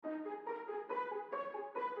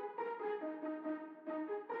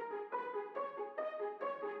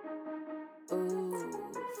Ooh,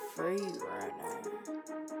 free runner.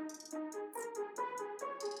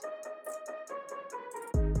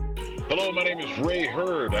 Hello, my name is Ray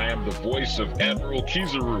Hurd. I am the voice of Admiral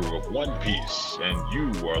Kizaru of One Piece, and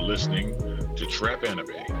you are listening to Trap Anime.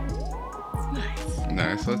 Nice.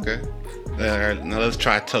 Nice, okay. All right, now let's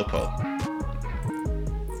try Topo.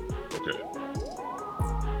 Okay.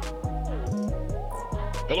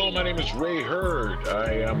 Hello, my name is Ray Hurd.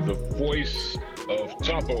 I am the voice of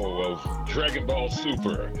Topo of Dragon Ball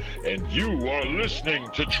Super, and you are listening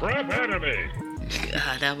to Trap Anime.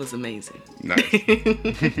 Ah, that was amazing. Nice.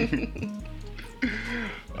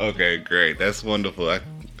 Okay, great. That's wonderful. I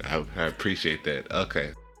appreciate that.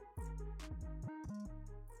 Okay.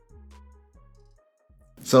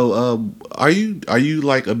 So, are you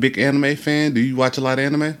like a big anime fan? Do you watch a lot of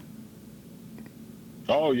anime?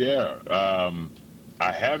 Oh yeah.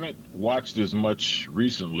 I haven't watched as much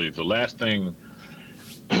recently. The last thing,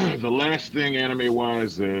 anime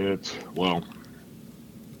wise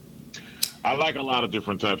I like a lot of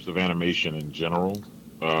different types of animation in general.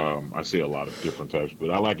 I say a lot of different types, but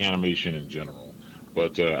I like animation in general.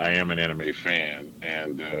 But I am an anime fan,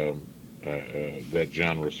 and that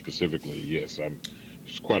genre specifically, yes,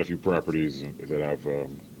 there's quite a few properties that I've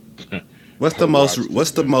What's the watched what's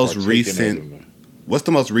the and most partaken recent in. what's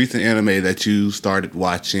the most recent anime that you started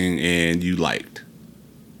watching and you liked?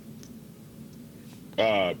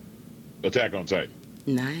 Attack on Titan.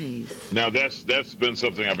 Nice. Now that's been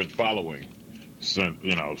something I've been following since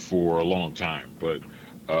for a long time, but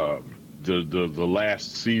the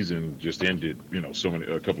last season just ended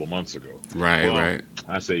a couple of months ago. Right, Well, right.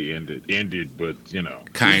 I say ended, but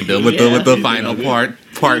Kind of with the final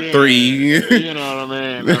part yeah, 3. you know what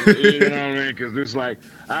I mean. You know what I mean? Because it's like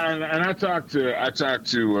I talked to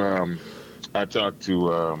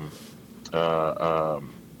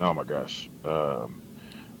oh my gosh.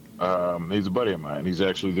 He's a buddy of mine. He's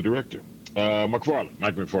actually the director. Mike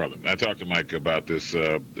McFarlane. I talked to Mike about this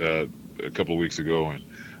a couple of weeks ago, and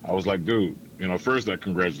I was like, dude, first I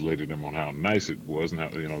congratulated him on how nice it was and how,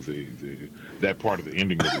 that part of the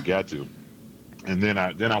ending that we got to. And then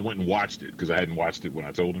I went and watched it because I hadn't watched it when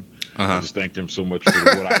I told him. I just thanked him so much for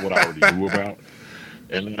what I already knew about.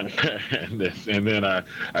 And then I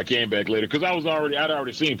came back later because I'd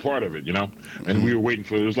already seen part of it, and we were waiting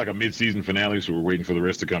it was like a mid-season finale, so we were waiting for the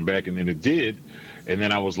rest to come back, and then it did, and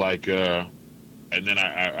then I was like, and then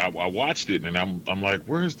I watched it, and I'm like,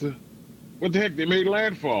 what the heck, they made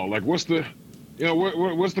landfall, like what's the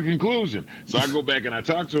what's the conclusion? So I go back and I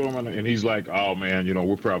talk to him, and he's like, oh man,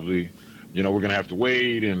 we're probably we're gonna have to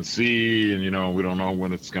wait and see, and we don't know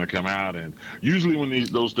when it's gonna come out. And usually when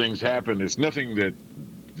those things happen, it's nothing that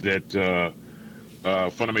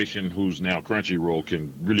Funimation, who's now Crunchyroll,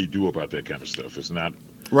 can really do about that kind of stuff. It's not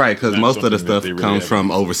Right, because most of the something that stuff they really comes have from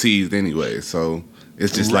overseas anyway, so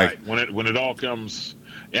it's just right. like When it all comes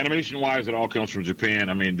animation wise, it all comes from Japan.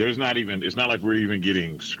 I mean, it's not like we're even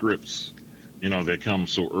getting scripts that come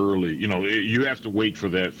so early. You have to wait for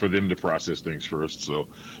them to process things first. So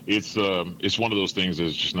it's one of those things.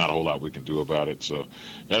 There's just not a whole lot we can do about it. So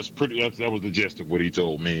that was the gist of what he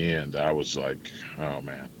told me, and I was like, oh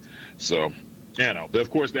man. So but of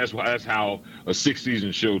course that's how a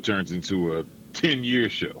 6-season show turns into a 10-year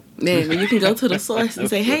show. Man, when you can go to the source and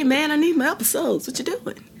say, hey man, I need my episodes. What you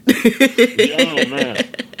doing? Oh man.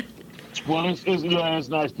 Well, it's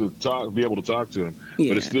nice to be able to talk to him,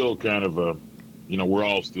 but it's still kind of we're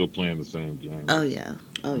all still playing the same game. Oh yeah.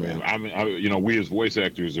 We as voice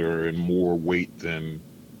actors are in more weight than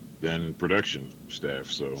production staff.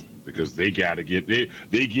 So because they got to get they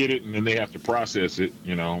get it, and then they have to process it.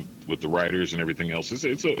 With the writers and everything else.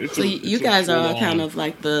 You guys are kind of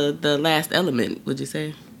like the last element, would you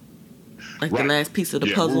say? Like right. The last piece of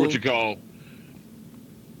the puzzle. We're what you call.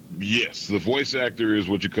 Yes, the voice actor is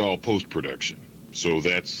what you call post-production. So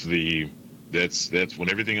that's when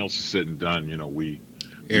everything else is said and done. We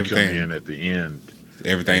come in at the end.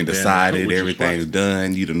 Everything decided, everything's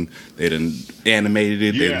done. They done animated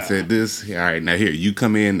it. They done said this. All right, now here you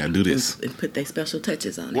come in and do this and put their special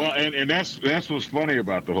touches on it. Well, and that's what's funny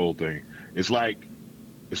about the whole thing. It's like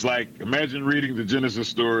imagine reading the Genesis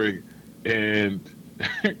story and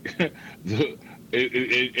and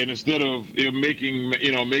instead of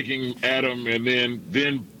making Adam and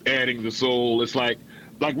then adding the soul, it's like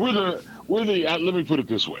we're the let me put it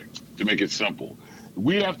this way to make it simple.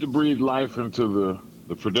 We have to breathe life into the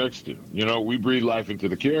production. We breathe life into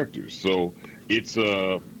the characters. So it's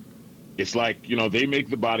like they make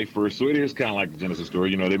the body first. So it is kind of like the Genesis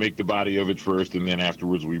story. They make the body of it first, and then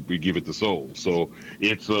afterwards we give it the soul. So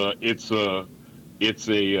it's it's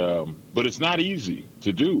a but it's not easy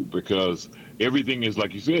to do because everything is,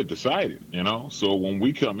 like you said, decided, so when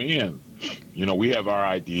we come in, we have our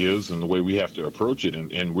ideas and the way we have to approach it,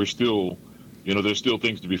 and we're still, there's still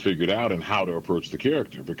things to be figured out and how to approach the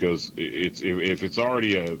character, because if it's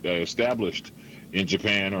already established in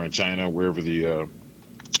Japan or in China, wherever the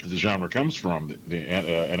genre comes from, the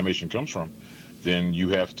animation comes from, then you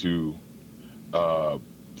have to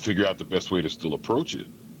figure out the best way to still approach it,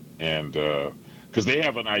 and because they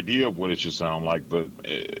have an idea of what it should sound like, but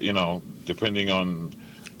depending on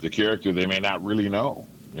the character, they may not really know.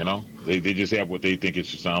 They just have what they think it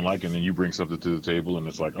should sound like, and then you bring something to the table, and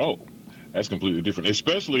it's like, oh, that's completely different.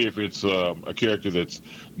 Especially if it's a character that's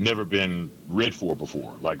never been read for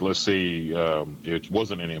before. Like, let's say it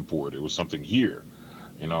wasn't an import; it was something here.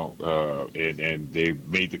 And they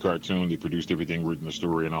made the cartoon, they produced everything, written the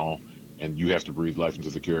story and all, and you have to breathe life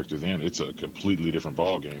into the character. Then it's a completely different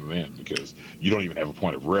ballgame then, because you don't even have a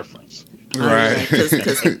point of reference. Right.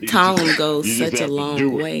 Because tone goes such a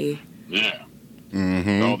long way. Yeah.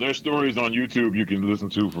 Mm-hmm. No, there's stories on YouTube you can listen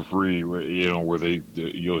to for free, where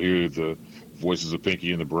you'll hear the voices of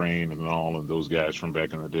Pinky and the Brain and all, and those guys from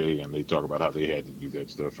back in the day, and they talk about how they had to do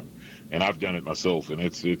that stuff, and I've done it myself, and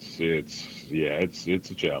it's a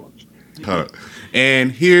challenge.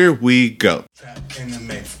 And here we go. Trap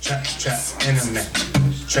anime, trap anime, trap anime,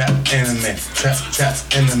 trap anime,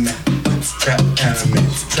 trap anime,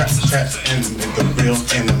 trap anime, the real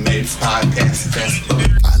anime podcast.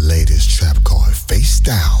 I lay this trap card face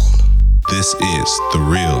down. This is the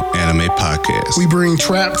Real Anime Podcast. We bring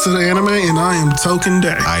trap to the anime, and I am Token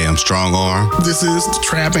Day. I am Strong Arm. This is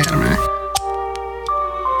Trap Anime.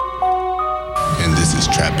 And this is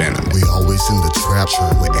Trap Anime. We always in the trap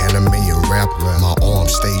with anime and rap. My arm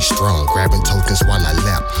stays strong, grabbing tokens while I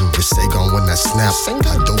lap. With Seigon when I snap,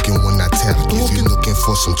 Hadouken when I tap. If you looking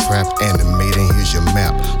for some trap anime, then here's your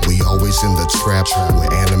map. We always in the trap with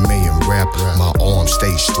anime and rap. My arm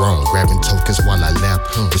stays strong, grabbing tokens while I lap.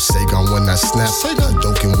 With Seigon when I snap,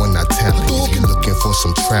 Hadouken when I tap. If you looking for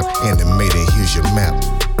some trap anime, then here's your map.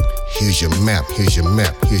 Here's your map, here's your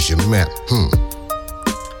map, here's your map.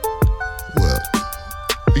 Well,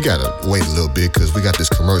 we gotta wait a little bit because we got this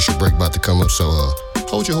commercial break about to come up, so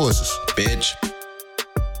hold your horses. Bitch.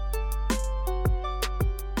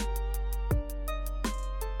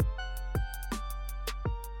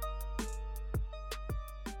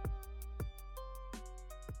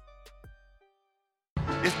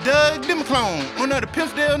 It's Doug Dimaclone, owner of the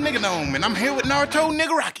Pimpsdale Nigga Dome, and I'm here with Naruto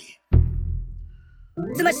Nigga Rocky.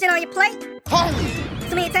 Too much shit on your plate? Clone!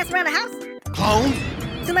 Too many tasks around the house? Clone!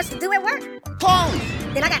 Too much to do at work? Clone!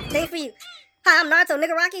 Then I got the thing for you. Hi, I'm Naruto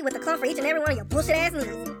Nigga Rocky with a clone for each and every one of your bullshit ass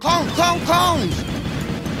needs. Clone, clone, clones!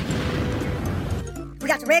 We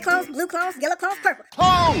got your red clones, blue clones, yellow clones, purple.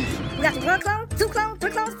 Clones! We got your 1 clone, 2 clones,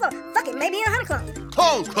 3 clones, 4. Fuck it, maybe 100 clones.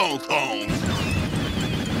 Clone, clone, clones!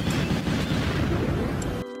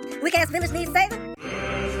 Weak ass village needs saving?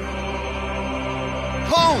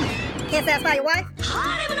 Clone! Can't satisfy your wife?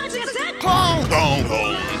 Clone, clone,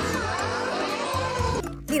 clone!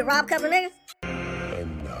 Need a rob couple of niggas?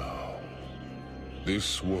 And now,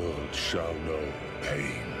 this world shall know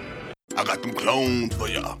pain. I got them clones for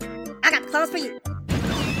y'all. I got the clones for you.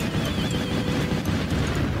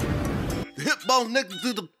 The hip bone next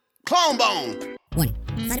to the clone bone. Warning.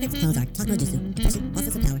 Side effects of clones are talk no jutsu, depression, loss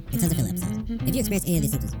of power, and tons of filler episodes. If you experience any of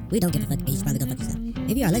these symptoms, we don't give a fuck and you should probably go fuck yourself.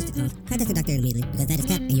 If you are allergic to clones, contact your doctor immediately because that is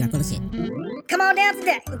cap and you are full of shit. Come on down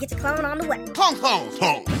today and get your clone on the way. Clone, clone,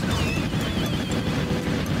 clone.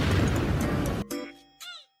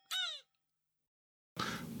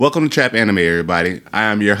 Welcome to Trap Anime, everybody. I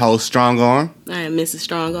am your host, Strong Arm. I am Mrs.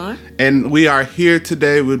 Strong Arm. And we are here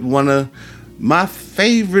today with one of my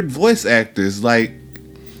favorite voice actors, like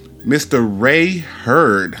Mr. Ray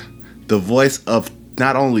Hurd, the voice of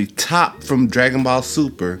not only Top from Dragon Ball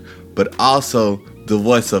Super, but also the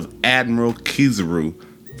voice of Admiral Kizaru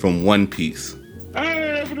from One Piece.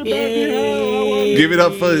 Hey, everybody! Give it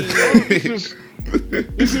up for... This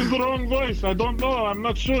is the wrong voice. I don't know. I'm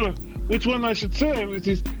not sure which one I should say.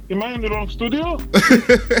 Am I in the wrong studio?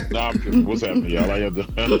 Nah, I'm kidding. What's happening, y'all?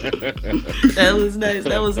 That was nice.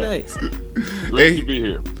 That was nice. Great to be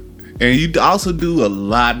here. And you also do a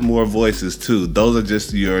lot more voices too. Those are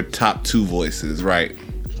just your top 2 voices, right?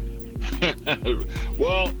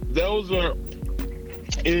 Well, those are.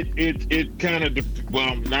 It kind of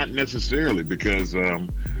well, not necessarily, because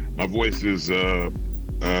my voice is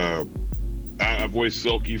I voiced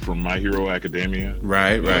Silky from My Hero Academia.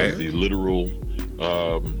 Right. The literal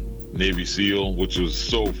Navy SEAL, which was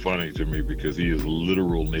so funny to me because he is a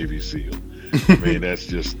literal Navy SEAL. I mean, that's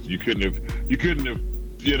just you couldn't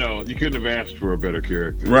have you couldn't have asked for a better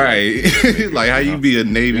character. Right. Like how you be a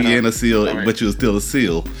Navy and a SEAL, but you're still a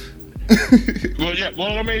SEAL. Well, yeah.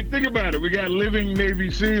 Well, I mean, think about it. We got living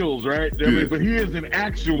Navy SEALs, right? I mean, but he is an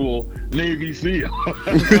actual Navy SEAL. You know what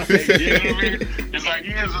I mean? It's like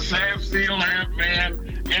he is a half SEAL, half man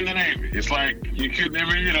in the Navy. It's like you could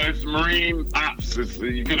never, it's Marine Ops.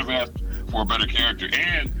 You could have asked for a better character,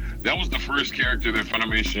 and that was the first character that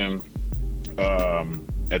Funimation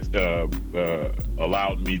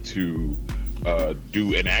allowed me to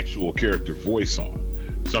do an actual character voice on,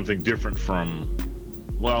 something different from.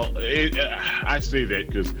 Well, I say that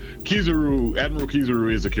because Admiral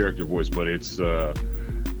Kizaru is a character voice, but it's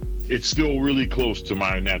still really close to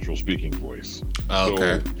my natural speaking voice.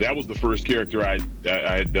 Okay. So that was the first character I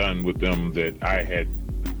had done with them that I had.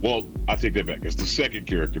 Well, I take that back. It's the second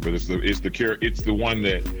character, but it's the one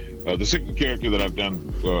that the second character that I've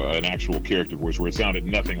done an actual character voice where it sounded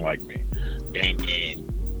nothing like me, and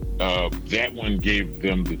that one gave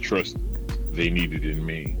them the trust they needed in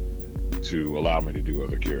me to allow me to do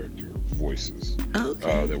other character voices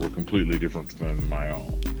that were completely different than my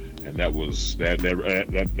own, and that was that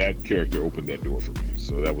character opened that door for me.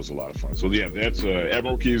 So that was a lot of fun. So yeah, that's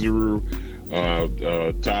Admiral Kizaru,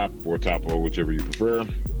 Top or Topo, whichever you prefer,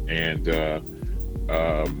 and that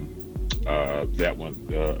one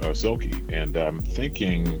Selkie. And I'm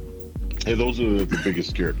thinking, hey, those are the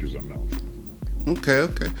biggest characters I'm known for.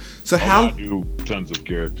 Okay. So how I do tons of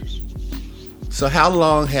characters. So how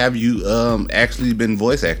long have you actually been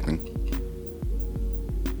voice acting?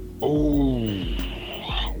 Oh,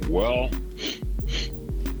 well,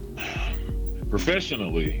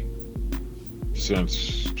 professionally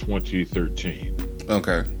since 2013.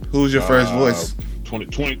 Okay. Who was your first voice?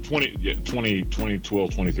 2012,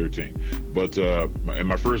 2013. But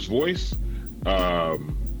my first voice, to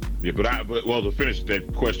finish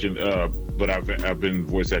that question, but I've been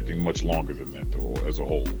voice acting much longer than that though, as a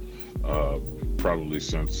whole. Probably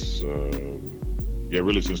since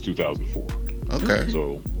really since 2004. Okay.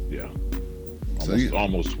 So yeah,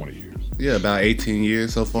 almost 20 years. Yeah, about 18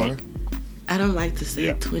 years so far. I don't like to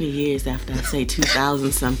say 20 years after I say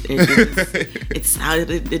 2000 something.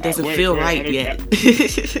 It doesn't feel right yet.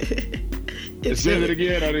 Say it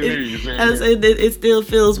again. I didn't hear you say it. It still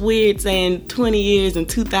feels weird saying 20 years and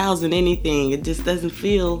 2000 anything. It just doesn't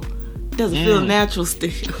feel natural still.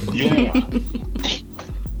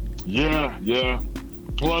 Yeah. Yeah.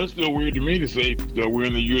 Well, it's still weird to me to say that we're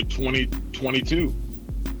in the year 2022.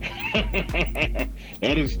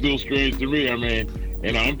 That is still strange to me. I mean,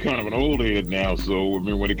 I'm kind of an old head now, so I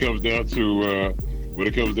mean, when it comes down to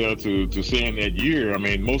saying that year, I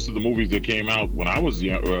mean, most of the movies that came out when I was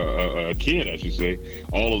a kid, I should say,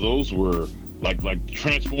 all of those were like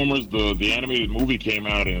Transformers. The animated movie came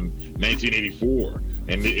out in 1984.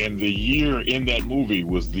 And the year in that movie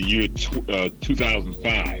was the year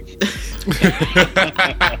 2005.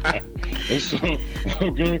 And so,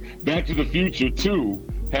 Back to the Future 2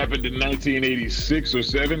 happened in 1986 or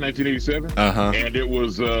 1987. And it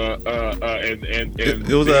was it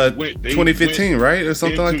was 2015, right, or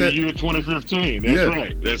something like that. The year 2015.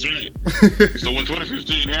 That's right. So when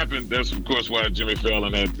 2015 happened, that's of course why Jimmy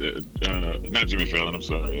Fallon had not Jimmy Fallon. I'm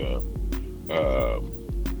sorry.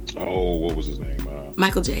 What was his name?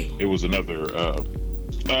 Michael J. It was another,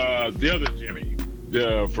 the other Jimmy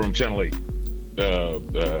from Channel 8.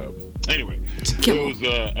 Anyway, Kimmel.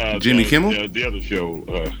 It was Jimmy Kimmel? The other show,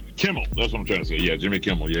 Kimmel. That's what I'm trying to say. Yeah, Jimmy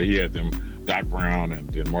Kimmel. Yeah, he had them Doc Brown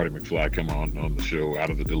and Marty McFly come on the show out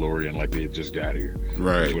of the DeLorean like they had just got here.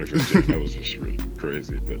 Right. That was just really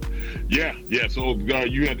crazy. But yeah. So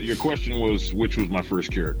you had your question was which was my first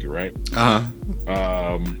character, right?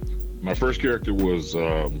 My first character was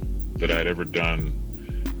that I'd ever done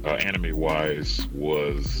anime-wise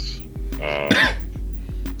was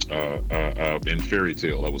in Fairy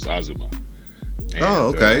Tail. That was Azuma. And,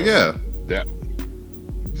 okay, yeah. That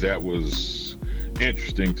was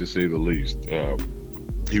interesting to say the least.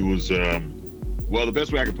 He was the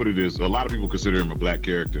best way I could put it is a lot of people consider him a black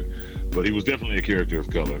character, but he was definitely a character of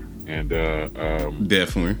color, and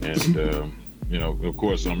definitely. And of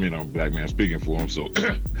course, I'm a black man speaking for him, so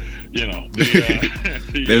they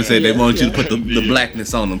would say they want you to put the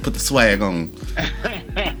blackness on them, put the swag on them.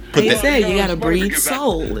 They say you got to breathe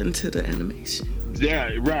soul into the animation.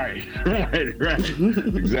 Yeah, right.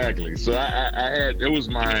 Exactly. So it was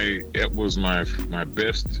my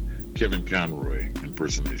best Kevin Conroy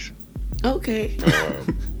impersonation. Okay.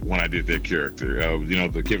 When I did that character,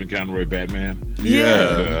 the Kevin Conroy Batman.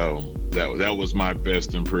 Yeah. That was my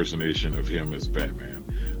best impersonation of him as Batman,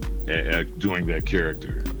 doing that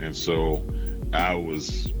character. And so I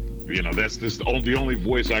was, you know, that's the only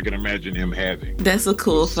voice I can imagine him having. That's a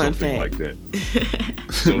cool fun fact. Like that.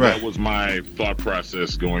 So that was my thought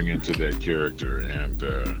process going into that character, and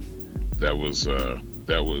that was a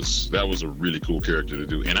really cool character to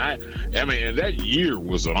do. And I mean, and that year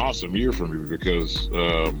was an awesome year for me because,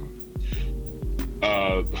 well,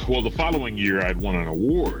 the following year I'd won an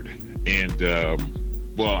award, and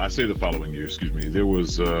well, I say the following year, excuse me. There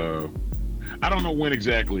was I don't know when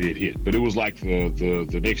exactly it hit, but it was like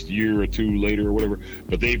the next year or two later or whatever.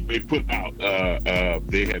 But they put out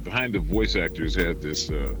they had, behind the voice actors had this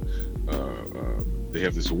they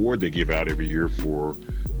have this award they give out every year for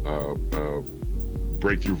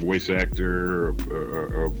breakthrough voice actor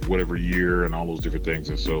of whatever year and all those different things.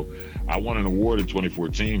 And so I won an award in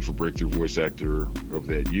 2014 for breakthrough voice actor of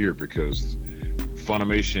that year because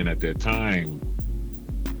Funimation at that time,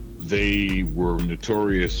 they were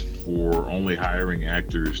notorious for only hiring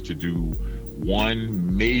actors to do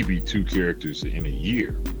one, maybe two characters in a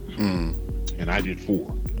year. And I did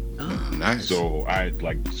 4. Oh, nice. So I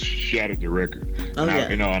like shattered the record. Oh, yeah.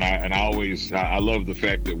 You know, and I always love the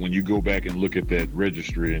fact that when you go back and look at that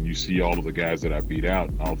registry and you see all of the guys that I beat out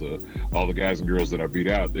and all the guys and girls that I beat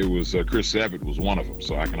out, it was Chris Sabat was one of them.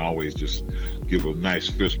 So I can always just give a nice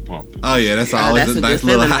fist pump. Oh yeah, that's always a nice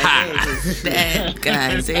little bad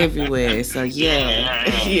guys everywhere. So yeah,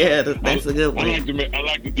 that's a good one. I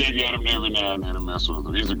like to dig at him every now and then and mess with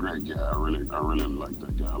him. He's a great guy. I really like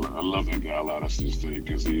that guy. I love that guy a lot. That's just thing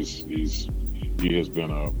because he has been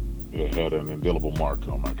had an indelible mark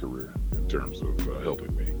on my career in terms of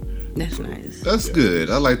helping me. That's nice. That's good.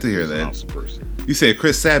 I like to hear that. Awesome person. You said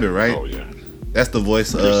Chris Sabat, right? Oh yeah. That's the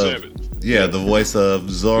voice Chris of Sabat. Yeah, the voice of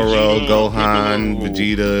Zoro, Gohan,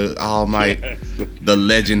 Vegeta, All Might, the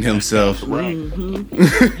legend himself. Right.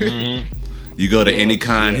 You go to any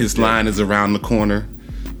con, his line is around the corner,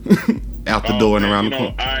 out the door and around the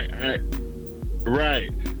corner.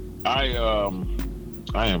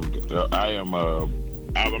 I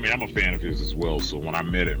mean, I'm a fan of his as well. So when I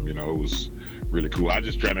met him, you know, it was really cool. I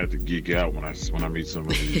just try not to geek out when I meet some of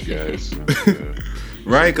these guys. And,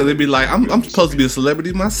 right, because they'd be like, I'm supposed to be a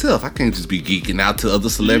celebrity myself. I can't just be geeking out to other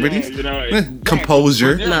celebrities. Yeah, you know,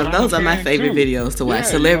 composure. No, those are my favorite videos to watch.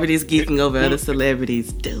 Celebrities geeking over other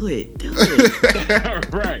celebrities. Do it.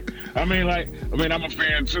 Right. I'm a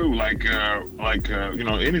fan too. Like you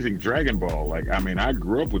know, anything Dragon Ball. Like, I mean, I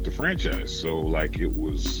grew up with the franchise, so like it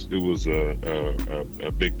was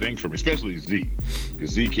a big thing for me, especially Z,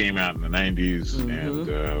 because Z came out in the '90s, and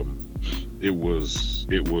it was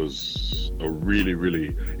a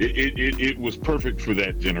really it was perfect for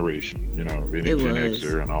that generation. You know, any Gen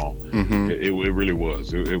Xer and all. It really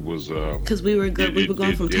was. It was because we were good. We were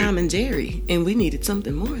going from Tom and Jerry, and we needed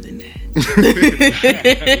something more than that.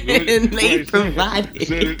 And they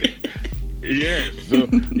provided. Yeah, so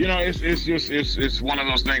you know, it's one of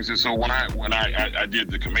those things. And so when I did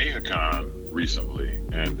the Kamehacon recently,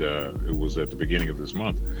 and it was at the beginning of this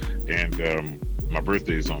month, and my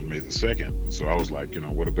birthday is on May the 2nd. So I was like, you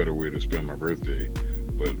know, what a better way to spend my birthday,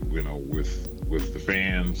 but you know, with the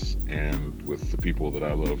fans and with the people that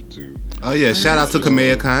I love to. Oh yeah, shout out to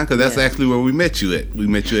Kamehacon, because that's actually where we met you at. We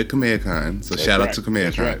met you at Kamehacon, so shout out to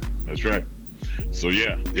Kamehacon. That's right. So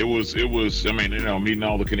yeah, it was. I mean, you know, meeting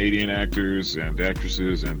all the Canadian actors and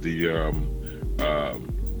actresses and the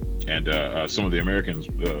some of the American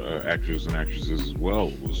actors and actresses as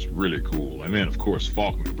well was really cool. And then of course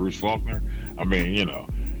Bruce Faulkner. I mean, you know,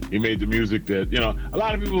 he made the music that, you know, a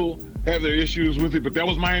lot of people have their issues with it, but that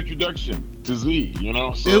was my introduction to Z. You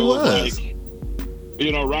know, so it was. Like,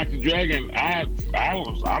 you know, Rock the Dragon, I'm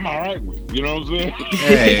all right with. You know what I'm saying?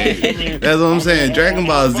 Hey, I mean, that's what I'm saying. Dragon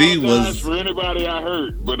Ball Z was for anybody I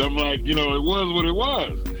hurt, but I'm like, you know, it was what it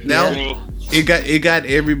was. Now, it got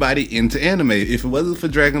everybody into anime. If it wasn't for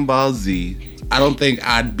Dragon Ball Z, I don't think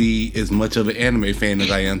I'd be as much of an anime fan as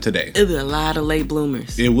I am today. It'd be a lot of late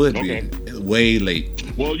bloomers. It would be way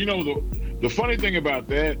late. Well, you know, the funny thing about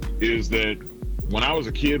that is that when I was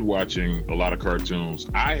a kid watching a lot of cartoons,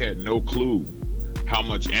 I had no clue how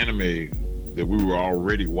much anime that we were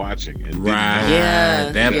already watching. And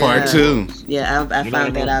that part too. Yeah, I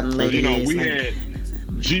found that out in later years. You know, we had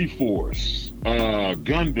G-Force,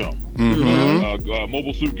 Gundam,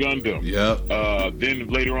 Mobile Suit Gundam. Yep. Then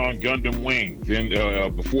later on, Gundam Wing. Then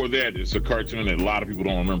before that, it's a cartoon that a lot of people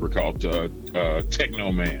don't remember called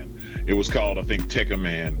Techno Man. It was called, I think, Tekka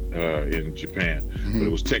Man in Japan, but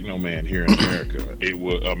it was Techno Man here in America. It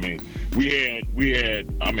was, I mean, we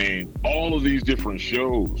had, I mean, all of these different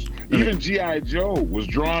shows. Even G.I. Joe was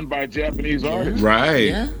drawn by Japanese artists. Right.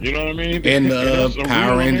 Yeah. You know what I mean? And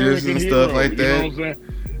Power Rangers and stuff like that. You know what I'm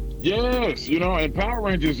saying? Yes, and Power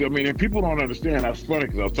Rangers. I mean, and people don't understand. That's funny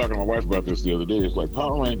because I was talking to my wife about this the other day. It's like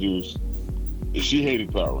Power Rangers. She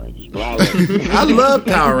hated Power Rangers, but I love it. I love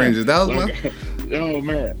Power Rangers. That was like, oh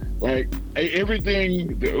man, like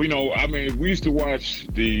everything. I mean, we used to watch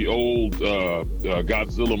the old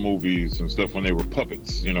Godzilla movies and stuff when they were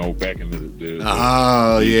puppets. Back in the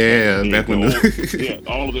back when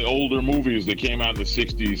all of the older movies that came out in the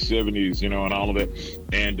 60s, 70s, and all of that.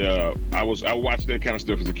 And I watched that kind of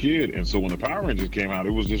stuff as a kid. And so when the Power Rangers came out,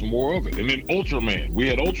 it was just more of it. And then Ultraman, we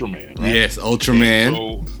had Ultraman. Right? Yes,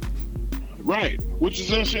 Ultraman. Right, which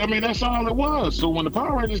is actually, I mean, that's all it was. So when the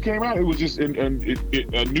Power Rangers came out, it was just a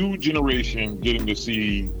new generation getting to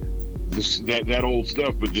see that old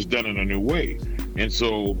stuff, but just done in a new way. And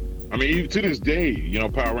so, I mean, even to this day,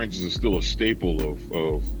 Power Rangers is still a staple of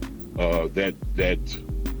that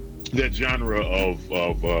genre of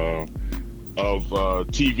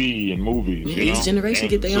TV and movies. Each generation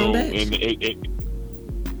get their own batch.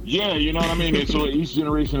 Yeah, you know what I mean? And so each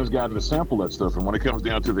generation has gotten to sample that stuff. And when it comes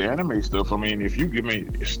down to the anime stuff, I mean, if you give me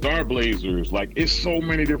Star Blazers, like it's so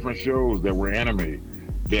many different shows that were anime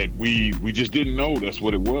that we just didn't know that's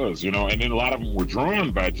what it was, And then a lot of them were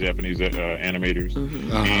drawn by Japanese animators.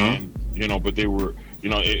 Mm-hmm. And, but they were,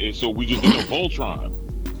 so we just didn't know Voltron.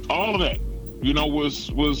 All of that, was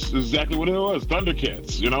exactly what it was.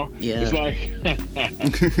 Thundercats, Yeah. It's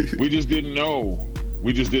like, we just didn't know.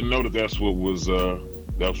 We just didn't know that's what was,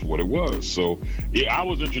 that's what it was. So yeah, I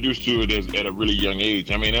was introduced to it at a really young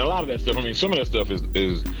age. I mean, a lot of that stuff. I mean, some of that stuff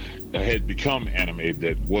is had become anime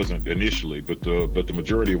that wasn't initially, but the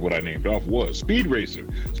majority of what I named off was Speed Racer.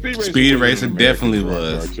 Speed Racer definitely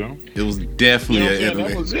was. It was definitely an anime.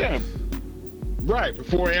 That was right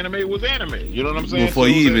before anime was anime. You know what I'm saying? Before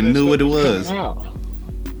you even knew what it was.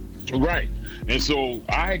 Right. And so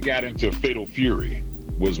I got into Fatal Fury.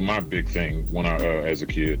 Was my big thing when I as a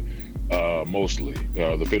kid. Mostly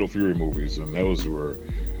the Fatal Fury movies, and those were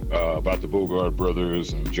about the Bogart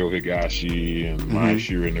brothers and Joe Higashi and Mai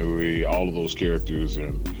Shiranui, all of those characters.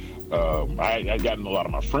 And I'd gotten a lot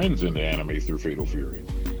of my friends into anime through Fatal Fury,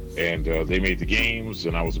 and they made the games,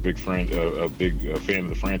 and I was a big fan of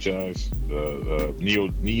the franchise.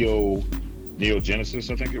 Neo Genesis,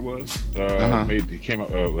 I think it was. Had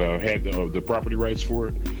the property rights for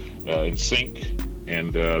it. In Sync.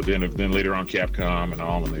 And then later on Capcom and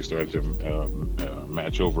all, and they started to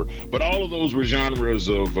match over. But all of those were genres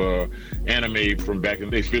of anime from back in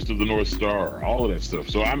the day, Fist of the North Star, all of that stuff.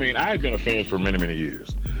 So, I mean, I had been a fan for many, many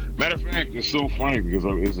years. Matter of fact, it's so funny because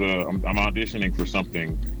I'm auditioning for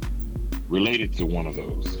something related to one of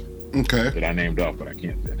those. Okay. That I named off, but I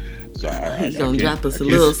can't. So he's going to drop us a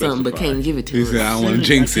little something, but can't give it to us. He said, I don't want to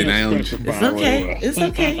jinx it. It's okay. It's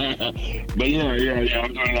okay. But yeah.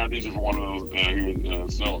 I'm doing an audition for one of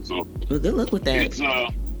those so. Well, good luck with that. It's,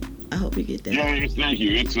 I hope you get that. Yeah, thank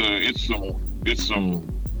you. It's some.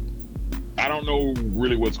 I don't know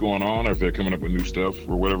really what's going on, or if they're coming up with new stuff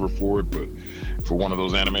or whatever for it, but for one of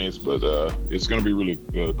those animes. But it's going to be really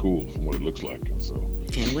cool from what it looks like. And so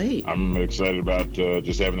can't wait. I'm excited about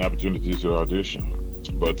just having the opportunity to audition.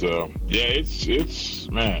 But it's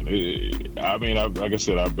man. I mean, like I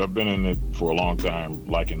said, I've been in it for a long time,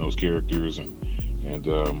 liking those characters, and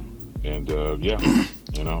yeah,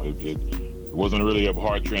 it wasn't really a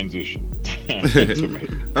hard transition to me.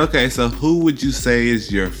 Okay, so who would you say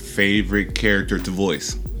is your favorite character to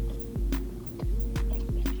voice?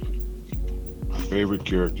 My favorite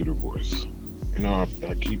character to voice. I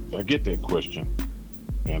get that question,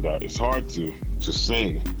 and it's hard to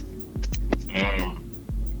say.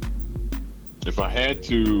 If I had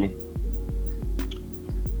to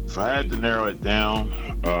narrow it down,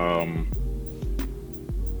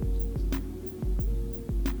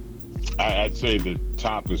 I'd say the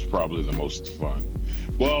top is probably the most fun.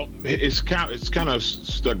 Well, it's kind of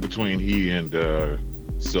stuck between he and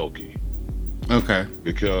Selkie. Okay.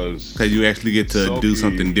 Because you actually get to Selkie, do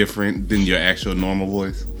something different than your actual normal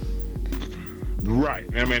voice. Right.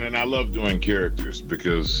 I mean, and I love doing characters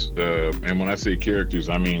because, and when I say characters,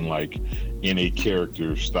 I mean like in a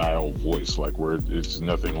character style voice, like where it's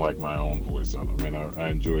nothing like my own voice. I mean, I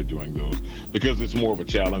enjoy doing those because it's more of a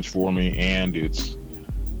challenge for me, and it's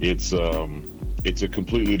a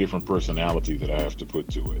completely different personality that I have to put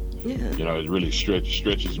to it. Yeah. It really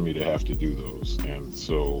stretches me to have to do those, and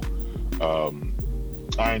so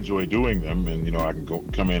I enjoy doing them, and I can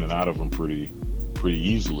come in and out of them pretty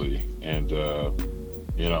easily. And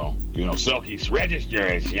Selkie's register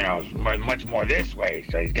is much more this way,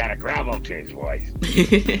 so he's got a gravel to his voice.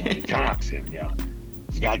 He talks, and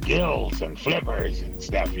it's got gills and flippers and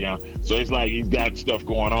stuff, you know. So it's like he's got stuff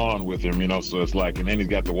going on with him, you know. So it's like, and then he's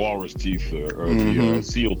got the walrus teeth or the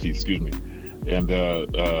seal teeth, excuse me. And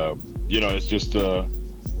you know,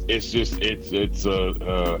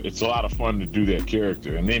 it's a lot of fun to do that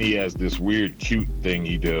character. And then he has this weird cute thing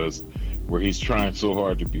he does where he's trying so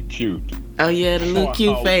hard to be cute. Oh yeah, the little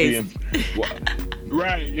cute face.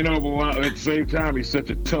 Right, you know, but at the same time, he's such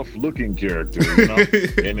a tough-looking character, you know?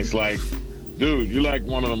 And it's like, dude, you're like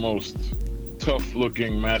one of the most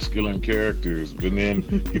tough-looking masculine characters, but then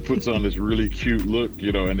he puts on this really cute look,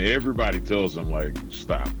 you know, and everybody tells him, like,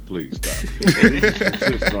 stop, please stop. And he just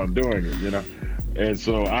insists on doing it, you know? And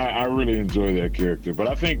so I really enjoy that character, but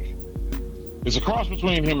I think it's a cross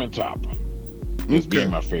between him and Top as being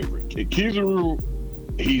my favorite. Kizaru,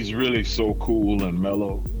 he's really so cool and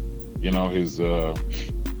mellow. You know, his it's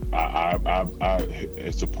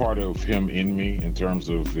a part of him in me in terms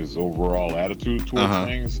of his overall attitude towards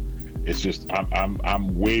things. It's just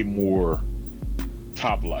I'm way more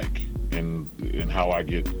Top-like in how I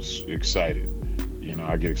get excited. You know,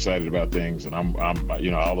 I get excited about things, and I'm you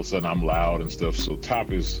know, all of a sudden I'm loud and stuff. So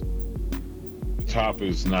Top is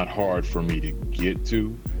not hard for me to get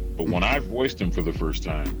to, but when I voiced him for the first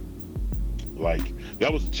time, like,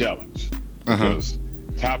 that was a challenge because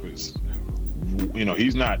Top is, you know,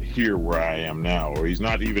 he's not here where I am now, or he's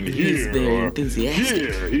not even here. He's very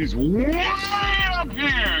enthusiastic. Here. He's way up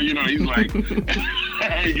here. You know, he's like, you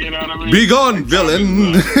know what I mean? Be gone,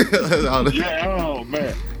 villain. Yeah. Oh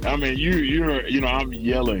man. I mean, you're, you know, I'm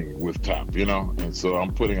yelling with Top, you know, and so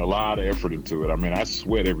I'm putting a lot of effort into it. I mean, I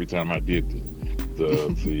sweat every time I did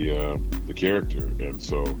the character, and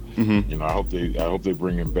so you know, I hope they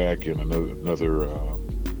bring him back in another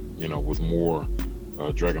you know, with more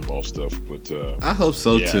Dragon Ball stuff. But I hope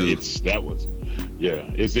so too. It's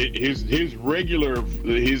his regular,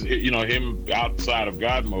 you know, him outside of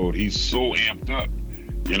God mode, he's so amped up.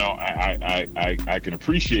 You know, I can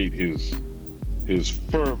appreciate his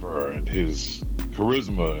fervor and his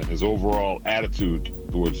charisma and his overall attitude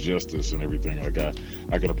towards justice and everything. Like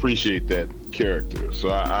I can appreciate that character, so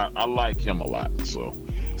I like him a lot. So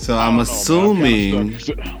I'm assuming.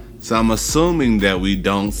 So I'm assuming that we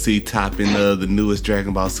don't see Top in the newest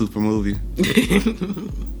Dragon Ball Super movie.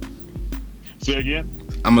 Say again?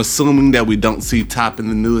 I'm assuming that we don't see Top in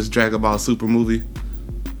the newest Dragon Ball Super movie.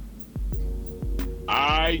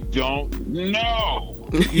 I don't know.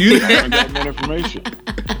 You haven't got that information.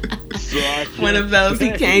 So one of those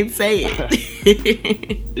he can't say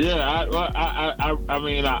it. Yeah, I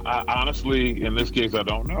mean, I honestly, in this case, I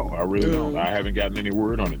don't know. I really don't. I haven't gotten any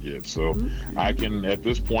word on it yet, so I can, at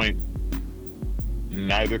this point,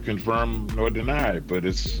 neither confirm nor deny. But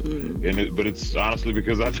it's it's honestly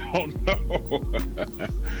because I don't know.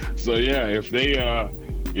 So yeah, if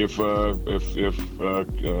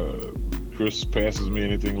Chris passes me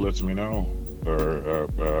anything, lets me know. Or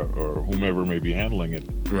whomever may be handling it.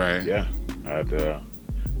 Right. Yeah. I'd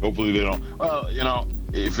hopefully they don't. Well, you know,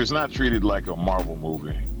 if it's not treated like a Marvel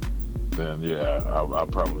movie, then yeah, I'll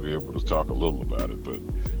probably be able to talk a little about it. But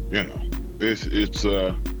you know, it's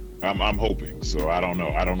I'm hoping. So I don't know.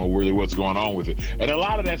 I don't know really what's going on with it. And a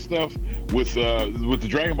lot of that stuff with the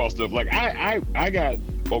Dragon Ball stuff. Like I got,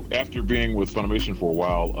 after being with Funimation for a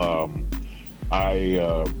while,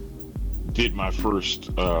 I did my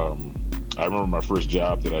first. I remember my first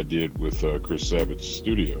job that I did with Chris Sabat's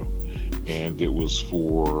studio, and it was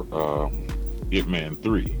for Ip Man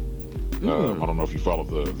 3. I don't know if you follow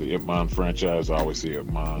the Ip Man franchise. I always say Ip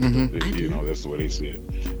Man, you know, that's the way they say it,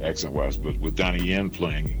 accent-wise. But with Donnie Yen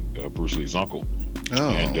playing Bruce Lee's uncle.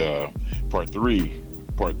 Oh. And part three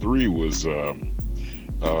was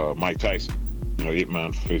Mike Tyson. You know, Ip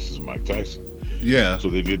Man faces Mike Tyson. Yeah. So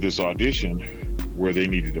they did this audition where they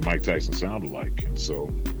needed a Mike Tyson sound alike, and so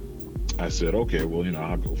I said, okay, well, you know,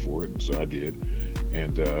 I'll go for it. And so I did.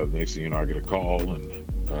 And next thing you know, I get a call, and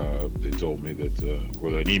they told me that,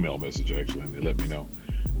 or an email message actually, and they let me know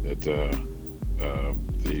that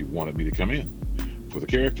they wanted me to come in for the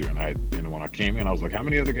character. And when I came in, I was like, how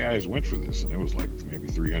many other guys went for this? And it was like maybe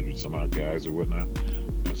 300 some odd guys or whatnot.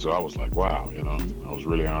 And so I was like, wow, you know, I was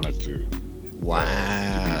really honored to.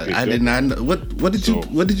 Wow, I did not know. What did you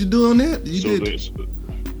do on that?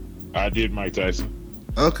 I did Mike Tyson.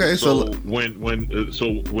 Okay, so when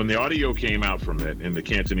the audio came out from that in the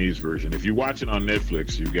Cantonese version, if you watch it on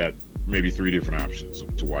Netflix, you've got maybe 3 different options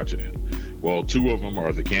to watch it in. Well, 2 of them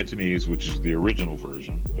are the Cantonese, which is the original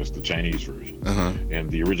version. That's the Chinese version,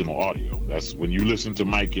 and the original audio. That's when you listen to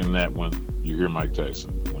Mike in that one, you hear Mike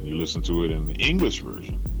Tyson. When you listen to it in the English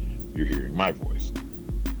version, you're hearing my voice.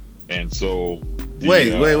 And so,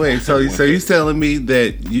 wait. So you're telling me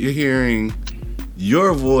that you're hearing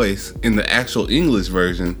your voice in the actual English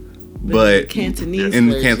version, but Cantonese in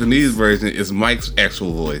the Cantonese version, it's Mike's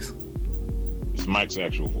actual voice. It's Mike's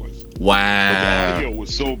actual voice. Wow. But the audio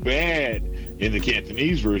was so bad in the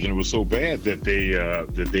Cantonese version. It was so bad that they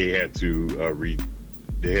had to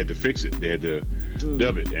they had to fix it. They had to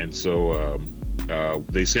dub it, and so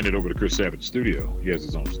they sent it over to Chris Sabat's studio. He has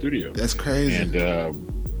his own studio. That's crazy. And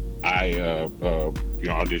I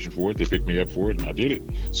auditioned for it. They picked me up for it, and I did it.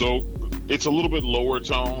 So it's a little bit lower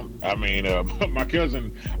tone. I mean, I have a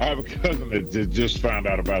cousin that just found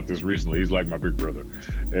out about this recently. He's like my big brother.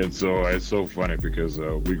 And so it's so funny because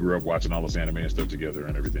we grew up watching all this anime and stuff together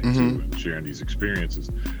and everything too, and sharing these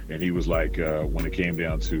experiences. And he was like, when it came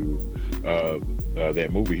down to that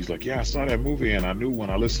movie, he's like, yeah, I saw that movie, and I knew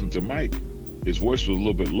when I listened to Mike, his voice was a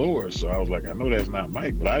little bit lower. So I was like, I know that's not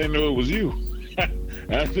Mike, but I didn't know it was you. I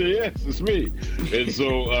said, yes, it's me. And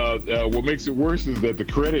so what makes it worse is that the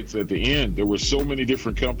credits at the end, there were so many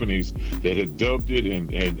different companies that had dubbed it and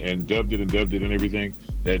dubbed it and everything,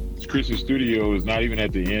 that Chris's studio is not even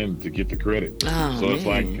at the end to get the credit. Oh, so it's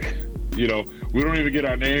like, we don't even get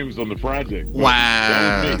our names on the project.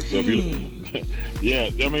 Wow. So yeah,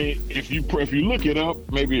 I mean, if you look it up,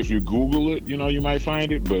 maybe if you Google it, you might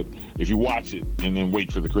find it. But if you watch it and then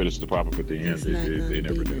wait for the credits to pop up at the end, they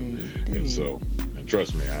never do. And so, and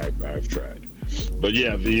trust me, I've tried. But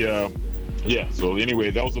yeah, So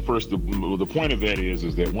anyway, that was the first. The point of that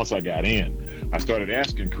is that once I got in, I started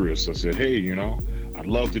asking Chris. I said, hey, I'd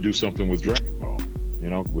love to do something with Dragon Ball.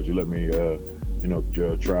 Would you let me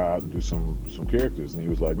try out and do some characters? And he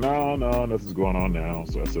was like, no, nothing's going on now.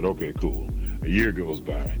 So I said, okay, cool. A year goes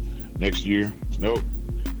by. Next year, nope,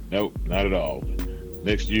 not at all.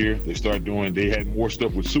 Next year, they had more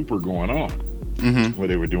stuff with Super going on, where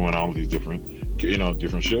they were doing all of these different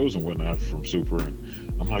shows and whatnot from Super.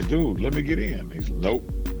 And I'm like, dude, let me get in. He's like, nope.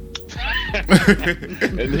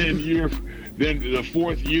 And then the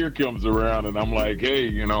fourth year comes around, and I'm like,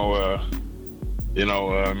 hey, am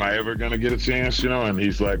I ever gonna get a chance? And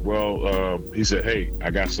he's like, well, he said, hey,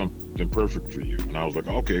 I got something perfect for you. And I was like,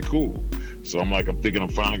 okay, cool. So I'm thinking I'm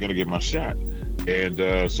finally gonna get my shot.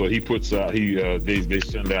 And so he puts out, they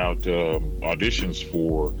send out auditions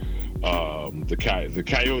for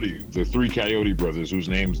the three Coyote brothers, whose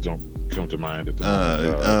names don't come to mind at the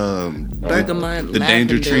moment. Bergamot, the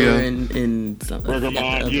Danger Trio, and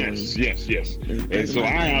Bergamot, yes. And so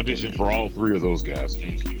I auditioned for all three of those guys.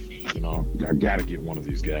 I gotta get one of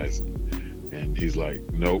these guys. And he's like,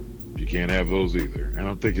 nope, you can't have those either. And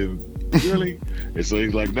I'm thinking, really? And so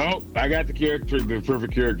he's like, nope, I got the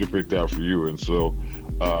perfect character picked out for you. And so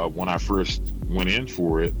when I first went in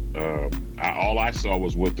for it, all I saw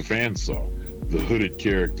was what the fans saw, the hooded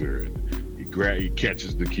character. And he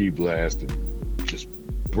catches the key blast and just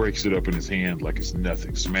breaks it up in his hand like it's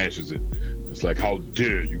nothing, smashes it. It's like, how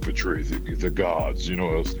dare you betray the gods,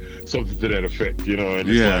 something to that effect, and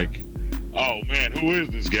it's like, oh man, who is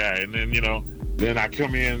this guy? And then, then I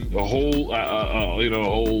come in a whole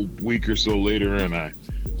week or so later, and I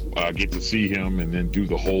get to see him and then do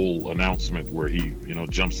the whole announcement where he,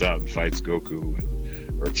 jumps out and fights Goku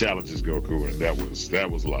or challenges Goku, and that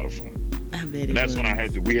was a lot of fun. And that's when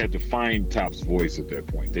we had to find Top's voice at that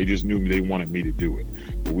point. They just knew they wanted me to do it,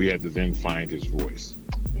 but we had to then find his voice.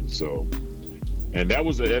 And so, and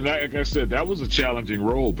like I said, that was a challenging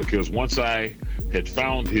role, because once I had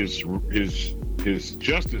found his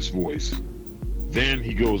Justice voice, then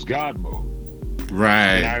he goes God mode.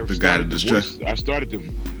 Right, the God of Distress. I started to,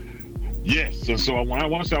 yes. And so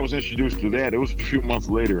once I was introduced to that, it was a few months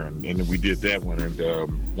later, and then we did that one. And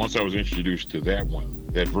once I was introduced to that one,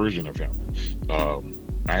 that version of him,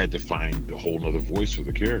 I had to find a whole nother voice for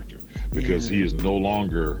the character, because he is no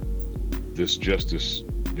longer this Justice,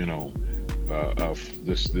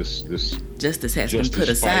 this Justice has been put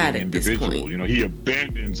aside at this point. He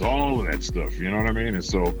abandons all of that stuff. You know what I mean? And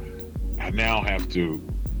so I now have to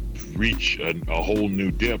reach a whole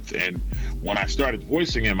new depth. And when I started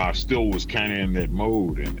voicing him, I still was kind of in that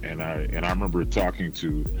mode. And I remember talking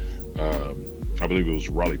to, I believe it was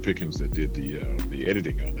Raleigh Pickens that did the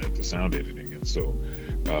editing on that, the sound editing. And so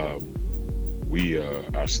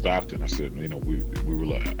I stopped and I said, we were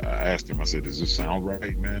like, I asked him, I said, does this sound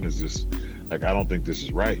right, man? Is this, I don't think this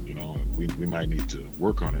is right. We might need to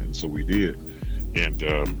work on it. And so we did, and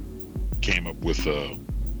came up with a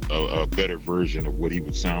better version of what he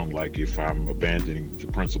would sound like if I'm abandoning the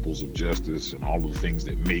principles of justice and all of the things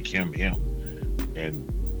that make him him, and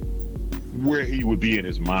where he would be in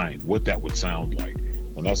his mind, what that would sound like.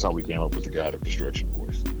 And that's how we came up with the God of Destruction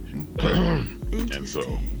voice. And so,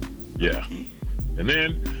 yeah. And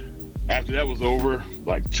then after that was over,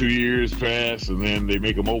 like 2 years passed, and then they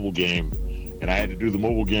make a mobile game, and I had to do the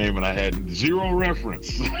mobile game, and I had zero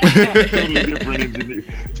reference. Totally different.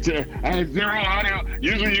 I had zero audio.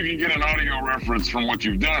 Usually you can get an audio reference from what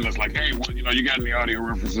you've done. It's like, hey, well, you got any audio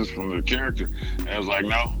references from the character? And I was like,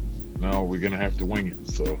 no, we're going to have to wing it.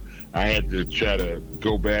 So I had to try to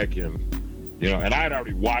go back and, and I had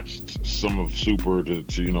already watched some of Super to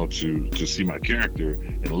see my character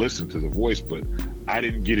and listen to the voice, but I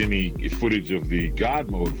didn't get any footage of the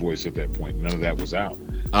God mode voice at that point. None of that was out.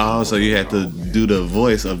 Oh, so you had to do the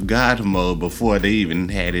voice of God mode before they even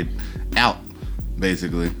had it out,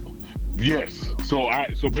 basically. Yes. So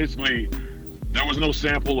basically, there was no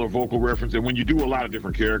sample or vocal reference. And when you do a lot of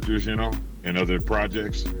different characters, in other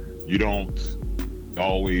projects, you don't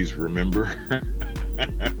always remember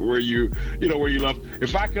where you left.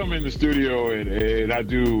 If I come in the studio and I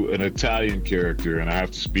do an Italian character and I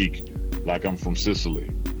have to speak like I'm from Sicily,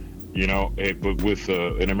 but with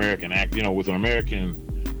an American with an American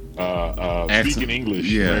speaking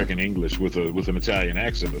English, American English with an Italian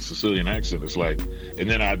accent, a Sicilian accent. It's like, and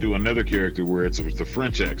then I do another character where it's a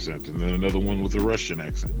French accent, and then another one with a Russian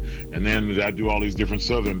accent, and then I do all these different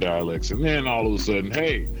Southern dialects, and then all of a sudden,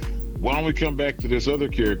 hey, why don't we come back to this other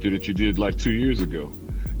character that you did like 2 years ago?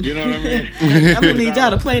 You know what I mean? I'm gonna need y'all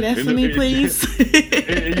to play that for me, please.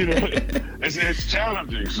 It's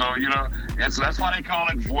challenging. So that's why they call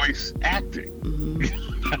it voice acting.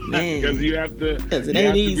 Because you have to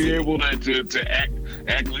be able to act.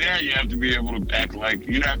 Yeah, you have to be able to act like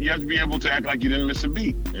you have to be able to act like you didn't miss a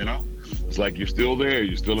beat. It's like you're still there.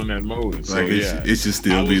 You're still in that mode. And so it should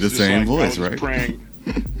still be the same voice, right? Praying,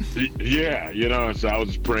 so I was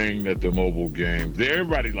just praying that the mobile game,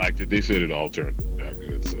 everybody liked it. They said it all turned out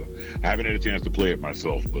good. So I haven't had a chance to play it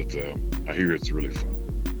myself, but I hear it's really fun.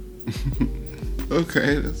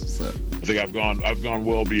 Okay, that's what's up. I think I've gone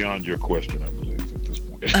well beyond your question, I believe, at this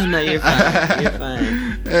point. Oh no, you're fine. You're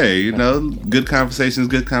fine. Hey, good conversation is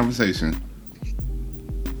good conversation.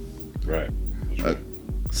 Right.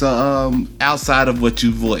 So, outside of what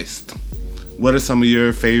you voiced, what are some of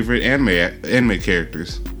your favorite anime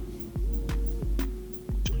characters?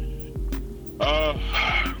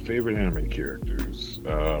 Favorite anime characters,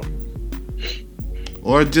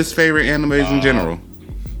 or just favorite animes in general.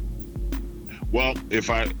 Well,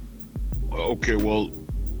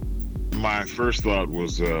 my first thought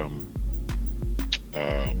was going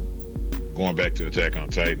back to Attack on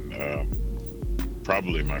Titan.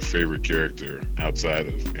 Probably my favorite character outside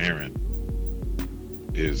of Eren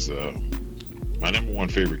is my number one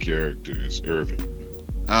favorite character is Irvin.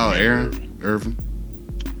 Oh, Irvin.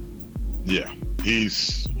 Yeah,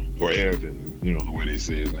 or Erwin, the way they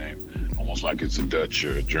say his name, almost like it's a Dutch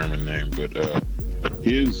or a German name. But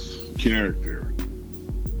his character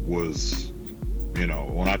was,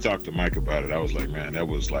 when I talked to Mike about it, I was like, man, that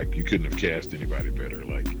was like, you couldn't have cast anybody better.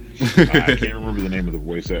 Like, I can't remember the name of the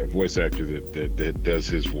voice actor that does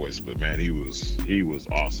his voice, but man, he was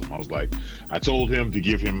awesome. I was like, I told him to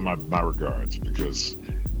give him my regards, because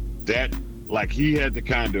that, like, he had the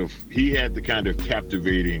kind of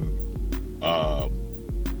captivating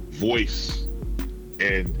voice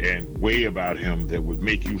and way about him that would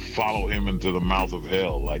make you follow him into the mouth of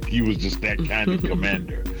hell. Like, he was just that kind of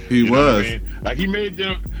commander. He was. I mean? Like, he made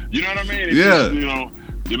them. You know what I mean? It's yeah. Just,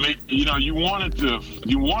 to make, you wanted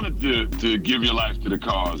to give your life to the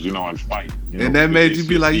cause, and fight. And that made you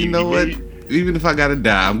be like, what? Even if I gotta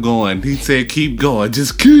die, I'm going. He said, keep going.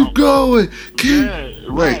 Just keep going.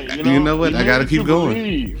 Right. You know what? I gotta keep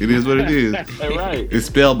going. It is what it is. Right. It's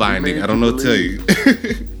spellbinding. I don't know what to tell you.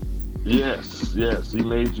 Yes. He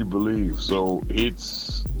made you believe. So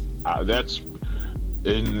it's that's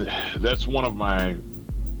one of my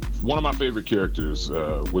favorite characters,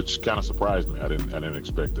 which kind of surprised me. I didn't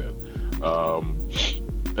expect that.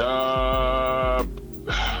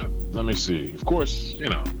 Let me see. Of course,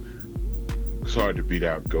 it's hard to beat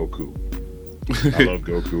out Goku. I love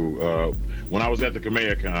Goku. When I was at the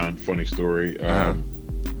Kamehacon, funny story,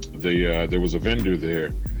 there was a vendor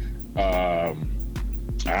there.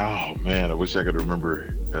 Oh man, I wish I could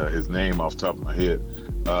remember his name off the top of my head.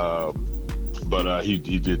 But he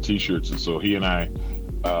did T-shirts, and so he and I,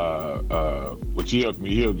 which he hooked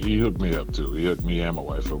me up too. He hooked me and my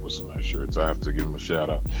wife up with some nice shirts. I have to give him a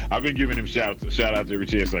shout out. I've been giving him shout outs every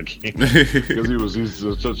chance I can, because he's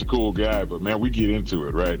such a cool guy. But man, we get into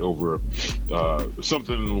it right over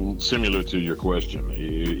something similar to your question.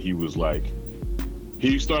 He was like,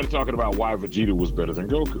 he started talking about why Vegeta was better than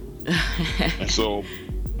Goku, and so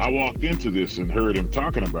I walked into this and heard him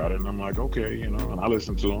talking about it, and I'm like, okay, you know, and I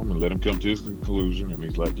listened to him and let him come to his conclusion, and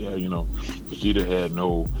he's like, yeah, you know, Vegeta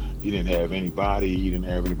he didn't have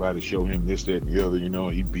anybody show him this, that, and the other, you know,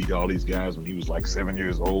 he beat all these guys when he was like 7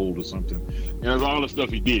 years old or something, and that's all the stuff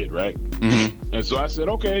he did, right? Mm-hmm. And so I said,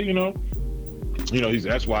 okay, you know,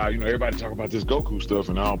 that's why, you know, everybody talk about this Goku stuff,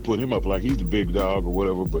 and I don't put him up like he's the big dog or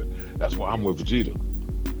whatever, but that's why I'm with Vegeta.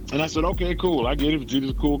 And I said, okay, cool. I get it. Vegeta's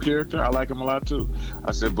a cool character. I like him a lot, too.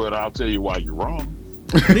 I said, but I'll tell you why you're wrong.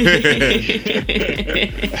 And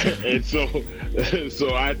so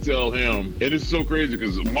I tell him, and it's so crazy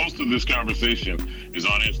because most of this conversation is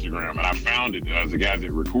on Instagram, and I found it as the guy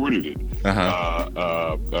that recorded it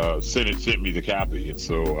sent me the copy, and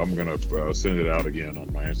so I'm gonna send it out again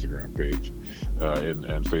on my Instagram page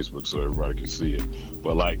and Facebook so everybody can see it.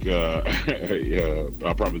 But like, I'll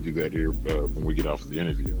probably do that here when we get off of the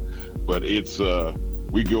interview. But it's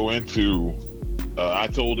we go into. I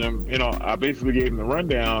told him, you know, I basically gave him the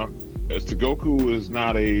rundown as to Goku is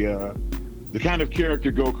not the kind of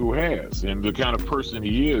character Goku has and the kind of person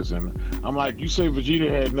he is. And I'm like, you say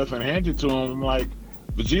Vegeta had nothing handed to him. I'm like,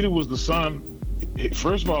 Vegeta was the son.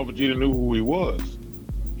 First of all, Vegeta knew who he was.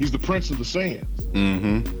 He's the Prince of the Saiyans.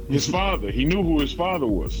 Mm-hmm. His father, he knew who his father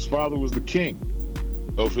was. His father was the king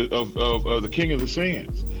of the king of the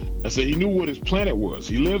Saiyans. I said he knew what his planet was.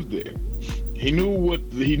 He lived there. He knew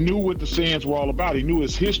what the Saiyans were all about. He knew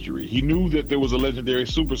his history. He knew that there was a legendary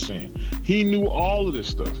Super Saiyan. He knew all of this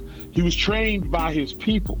stuff. He was trained by his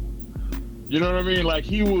people. You know what I mean? Like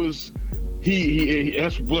he was,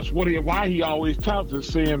 that's why he always touts the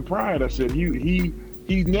Saiyan pride. I said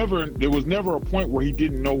there was never a point where he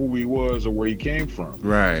didn't know who he was or where he came from.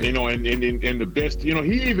 Right. You know, and the best, you know,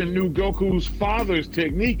 he even knew Goku's father's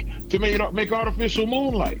technique to make artificial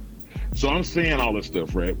moonlight. So I'm saying all this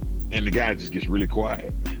stuff, right? And the guy just gets really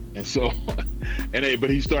quiet, and so, then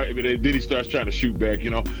he starts trying to shoot back, you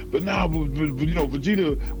know. But now, you know,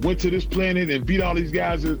 Vegeta went to this planet and beat all these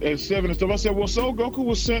guys at 7 and stuff. I said, well, so Goku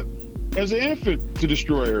was sent as an infant to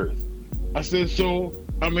destroy Earth. I said, so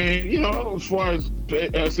I mean, you know, as far as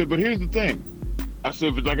I said, but here's the thing. I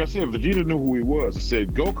said, like I said, Vegeta knew who he was. I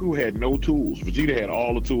said, Goku had no tools. Vegeta had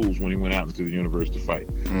all the tools when he went out into the universe to fight.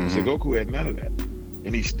 Mm-hmm. I said, Goku had none of that,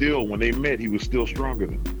 and when they met, he was still stronger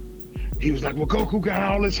than him. He was like, well, Goku got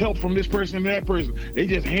all this help from this person and that person. They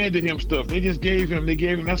just handed him stuff. They gave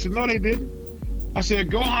him. I said, no, they didn't. I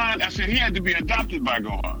said, Gohan, he had to be adopted by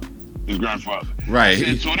Gohan, his grandfather. Right.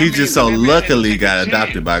 He just so luckily got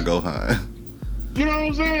adopted by Gohan. You know what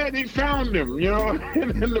I'm saying? He found him, you know,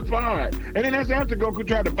 in the pond. And then that's after Goku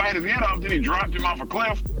tried to bite his head off, then he dropped him off a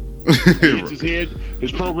cliff. He hits his head,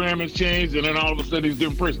 his program has changed, and then all of a sudden he's a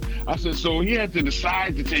different person. I said, so he had to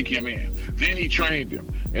decide to take him in. Then he trained him.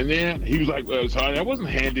 And then he was like, sorry, that wasn't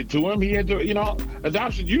handed to him. He had to, you know,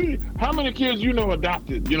 adoption. How many kids you know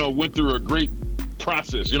adopted, you know, went through a great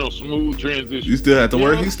process, you know, smooth transition. You still have to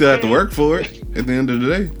work. You still have to work for it at the end of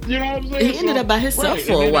the day. You know what I'm saying? He ended up by himself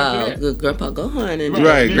for a while. Grandpa Gohan. And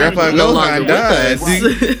Grandpa Gohan died.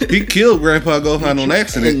 He killed Grandpa Gohan on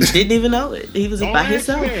accident. And didn't even know it. He was by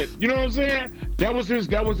himself. You know what I'm saying? That was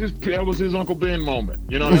his Uncle Ben moment.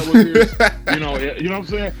 You know, that was his, you know what I'm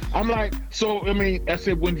saying? I'm like, so, I mean, I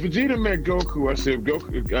said, when Vegeta met Goku, I said,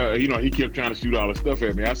 Goku, you know, he kept trying to shoot all this stuff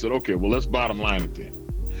at me. I said, okay, well, let's bottom line it then.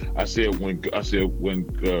 I said, when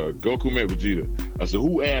Goku met Vegeta, I said,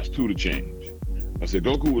 who asked who to change? I said,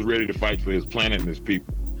 Goku was ready to fight for his planet and his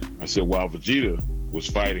people. I said, while Vegeta was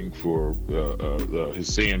fighting for his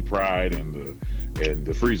Saiyan pride and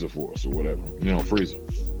the Frieza Force or whatever, you know, Frieza,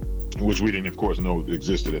 which we didn't, of course, know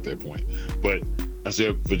existed at that point. But I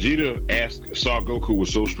said, Vegeta saw Goku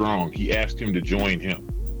was so strong, he asked him to join him.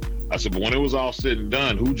 I said, but when it was all said and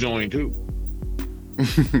done, who joined who?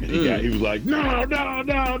 And he was like, no.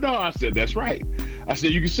 I said, that's right. I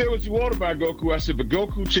said, you can say what you want about Goku. I said, but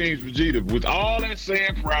Goku changed Vegeta with all that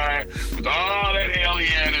Saiyan pride, with all that hell he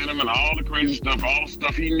had in him and all the crazy stuff, all the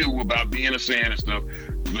stuff he knew about being a Saiyan and stuff.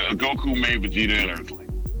 Goku made Vegeta an Earthling.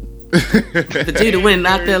 Vegeta went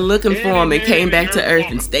out there looking for him and came back to Earth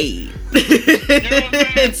and stayed.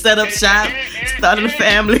 Set up shop, started a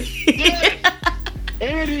family.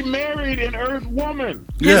 And he married an Earth woman.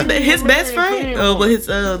 His best friend. His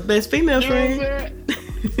best female friend.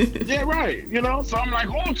 Yeah, right. You know, so I'm like,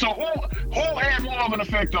 who had more of an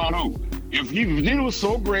effect on who? If Vegeta was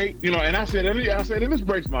so great, you know, and I said, and this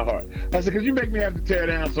breaks my heart. I said, because you make me have to tear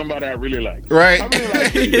down somebody I really like. Right.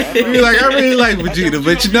 I really like Vegeta,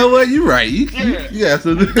 but you know what? You're right. Yeah.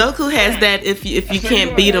 So Goku has that if you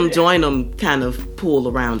can't beat him, join him kind of pull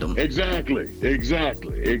around him. Exactly.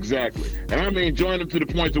 And I mean, join him to the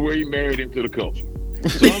point to where he married into the culture.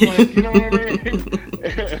 So I'm like, you know what I mean?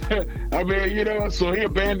 I mean, you know, so he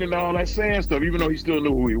abandoned all that Saiyan stuff, even though he still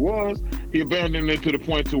knew who he was. He abandoned it to the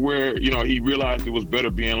point to where, you know, he realized it was better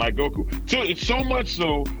being like Goku. So it's so much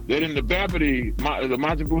so that in the Babidi, the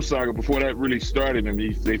Majin Buu saga, before that really started and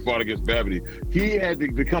they fought against Babidi, he had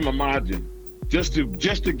to become a Majin just to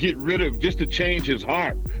get rid of, just to change his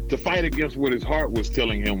heart, to fight against what his heart was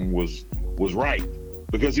telling him was right.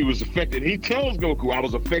 Because he was affected. He tells Goku, I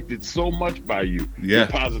was affected so much by you. Yeah.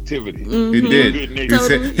 Positivity. Mm-hmm. He did.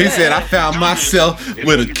 He said, I found myself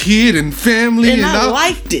with a kid and family. And I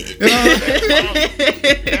liked it.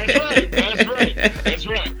 That's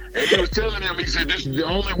right. And he was telling him, he said, this is the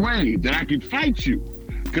only way that I can fight you.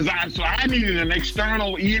 Because I needed an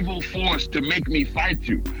external evil force to make me fight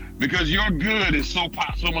you. Because your good is so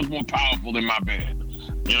much more powerful than my bad.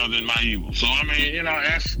 You know, than my evil. So I mean, you know,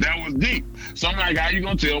 that was deep. So I'm like, how you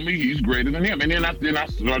gonna tell me he's greater than him? And then I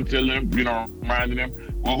started telling him, you know, reminding him,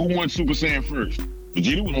 well, who went Super Saiyan first?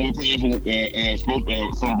 Vegeta was only playing for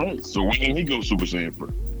race. So when did he go Super Saiyan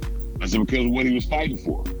first? I said, because of what he was fighting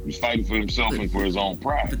for. He was fighting for himself and for his own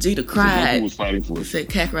pride. Vegeta cried. He was fighting for. He said,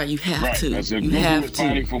 Kakarot, you have to. I said, you have was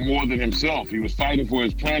fighting for more than himself. He was fighting for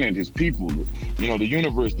his planet, his people, you know, the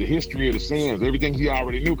universe, the history of the Saiyans, everything he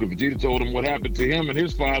already knew. Because Vegeta told him what happened to him and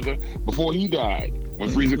his father before he died, when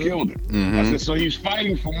Frieza killed him. Mm-hmm. I said, so he's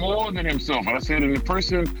fighting for more than himself. And I said, and the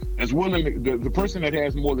person that's willing, the person that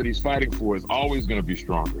has more that he's fighting for is always going to be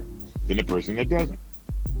stronger than the person that doesn't.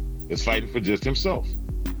 It's fighting for just himself.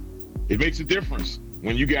 It makes a difference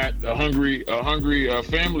when you got a hungry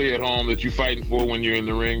family at home that you're fighting for when you're in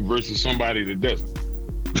the ring versus somebody that doesn't.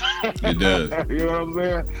 It does. You know what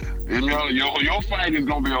I'm saying? You know, your fight is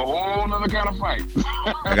gonna be a whole other kind of fight.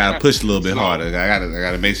 I gotta push a little bit harder. I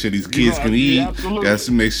gotta make sure these kids can eat. Absolutely. Got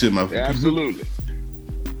to make sure my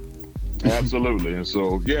Absolutely. And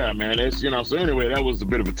so, yeah, man, it's, you know, so anyway, that was a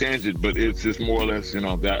bit of a tangent, but it's just more or less, you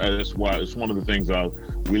know, that's why it's one of the things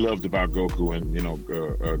we loved about Goku and, you know,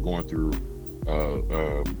 going through,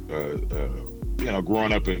 you know,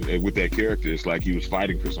 growing up with that character. It's like he was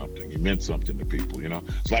fighting for something. He meant something to people, you know.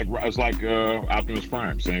 It's like Optimus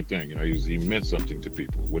Prime, same thing. You know, he meant something to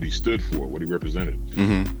people, what he stood for, what he represented.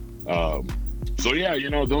 Mm-hmm. So, yeah,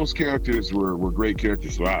 you know, those characters were great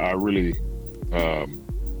characters. So I really...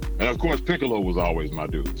 and of course, Piccolo was always my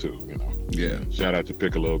dude too, you know. Yeah. Shout out to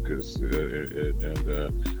Piccolo, because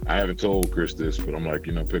I haven't told Chris this, but I'm like,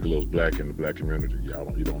 you know, Piccolo's black in the black community.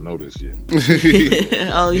 You don't know this yet.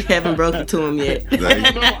 Oh, you haven't broken to him yet. I don't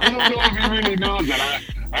know if he really knows that.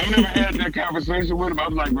 I've never had that conversation with him. I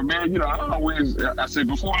was like, but man, you know, I said,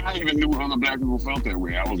 before I even knew other black people felt that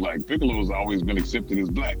way, I was like, Piccolo's always been accepted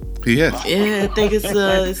as black. Yes. Yeah, I think it's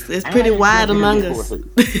pretty wide among us.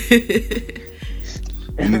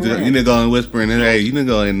 You need to go and whisper in, hey, you need to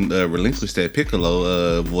go and relinquish that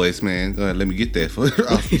Piccolo voice, man. Go ahead, let me get that for you.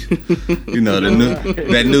 You know,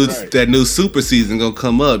 that new super season gonna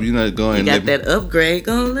come up. You know, go and got that upgrade.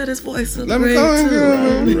 Go and let his voice upgrade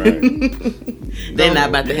too. Right. They're not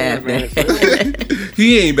about to have that.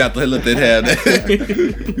 He ain't about to let that have that.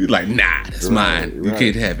 He's like, nah, that's mine. You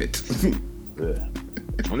can't have it. Yeah.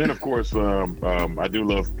 And then, of course, I do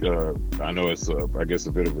love. I know it's, I guess,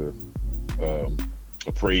 a bit of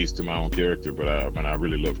a praise to my own character, but I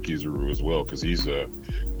really love Kizaru as well, because he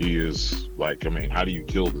is like, I mean, how do you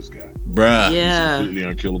kill this guy, bruh? Yeah, he's completely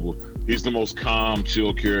unkillable. He's the most calm,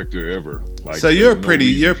 chill character ever. Like, so you're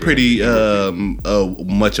pretty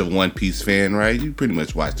much of One Piece fan, right? You pretty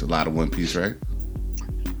much watched a lot of One Piece, right?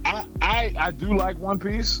 I do like One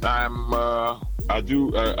Piece. I'd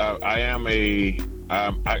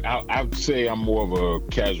say I'm more of a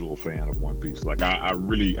casual fan of One Piece. Like I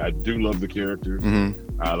do love the characters.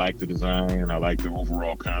 Mm-hmm. I like the design. I like the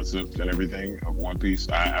overall concept and everything of One Piece.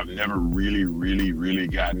 I've never really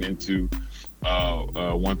gotten into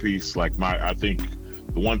One Piece. Like I think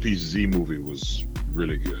the One Piece Z movie was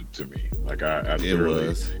really good to me. Like it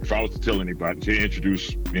was. If I was to tell anybody, to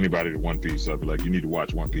introduce anybody to One Piece, I'd be like, you need to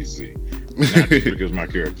watch One Piece Z. Not just because my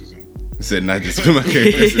character's in it. I said not just for my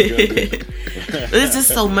characters. There's just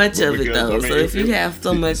so much of it, though. So if you have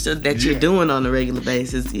so much that you're doing on a regular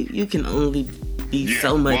basis, you can only be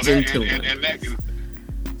so much into it.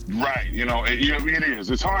 Right, you know, it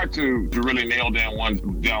is. It's hard to really nail down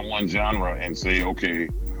one genre and say, okay,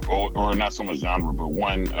 or not so much genre, but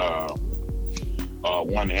one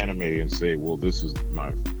anime and say, well, this is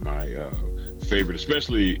my favorite,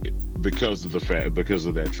 especially because of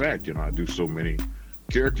that fact. You know, I do so many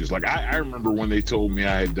characters. Like I remember when they told me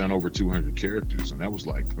I had done over 200 characters, and that was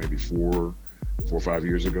like maybe 4 or 5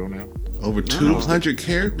 years ago now. Over 200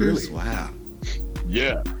 characters? Really? Wow.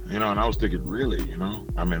 Yeah, and I was thinking, really,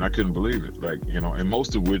 I mean, I couldn't believe it. Like, and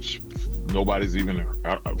most of which nobody's even,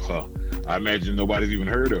 I imagine nobody's even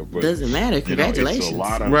heard of. But doesn't matter. Congratulations. It's a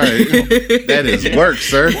lot of, right. That is work,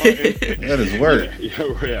 sir. That is work.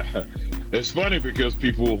 Yeah. It's funny because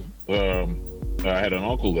people, I had an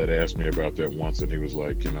uncle that asked me about that once, and he was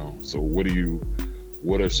like, so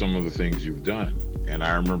what are some of the things you've done? And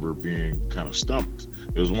I remember being kind of stumped.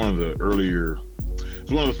 It was one of the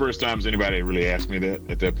first times anybody really asked me that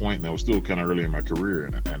at that point, and I was still kind of early in my career,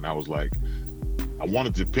 and I was like, I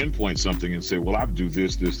wanted to pinpoint something and say, well, I do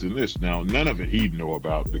this, this, and this. Now, none of it he'd know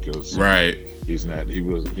about because he's not.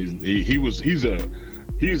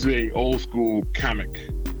 He's a old school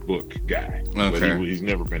comic book guy. Okay. But he's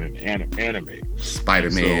never been in anime.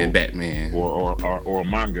 Spider-Man, Batman, or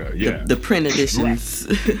manga. Yeah, the print editions.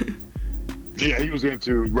 Right. Yeah, he was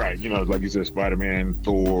into like you said, Spider-Man,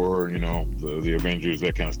 Thor, the Avengers,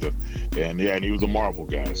 that kind of stuff. And he was a Marvel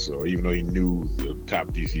guy. So even though he knew the top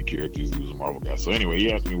DC characters, he was a Marvel guy. So anyway,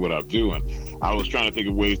 he asked me what I do, and I was trying to think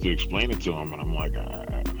of ways to explain it to him. And I'm like,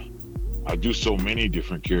 I do so many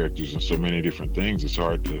different characters and so many different things. It's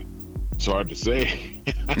hard to say.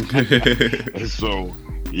 So.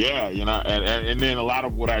 Yeah, and then a lot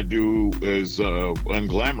of what I do is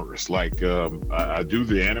unglamorous. Like I do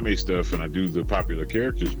the anime stuff and I do the popular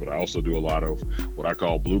characters, but I also do a lot of what I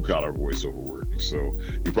call blue collar voiceover work. So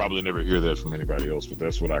you probably never hear that from anybody else, but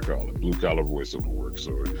that's what I call it, blue collar voiceover work.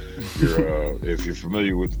 So if you're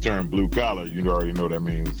familiar with the term blue collar, you already know that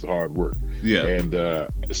means hard work. Yeah, and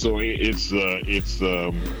so it's a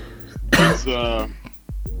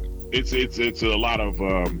lot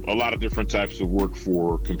of different types of work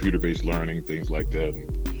for computer-based learning, things like that,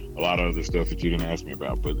 and a lot of other stuff that you didn't ask me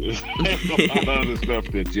about. But there's a lot of other stuff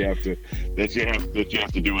that you have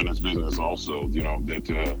to do in this business also.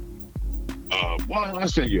 Well, I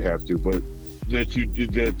say you have to, but if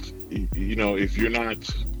you're not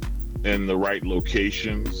in the right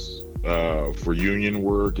locations for union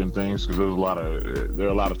work and things, because there are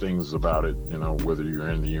a lot of things about it, whether you're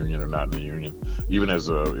in the union or not in the union, even as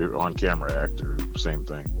a on-camera actor, same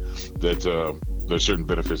thing, that there's certain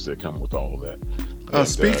benefits that come with all of that.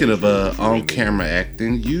 Speaking of on-camera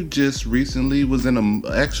acting, you just recently was in an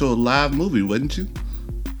actual live movie, wasn't you?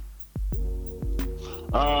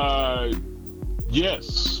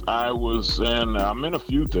 Yes, I was, and I'm in a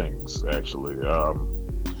few things actually.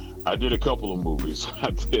 I did a couple of movies.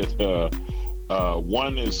 I did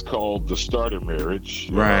one is called The Starter Marriage.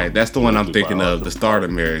 Right, that's the one I'm thinking of. The Starter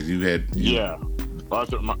Marriage. Yeah,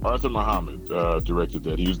 Arthur Muhammad directed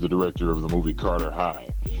that. He was the director of the movie Carter High,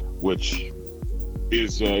 which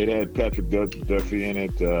is it had Patrick Duffy in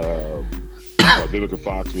it. Vivica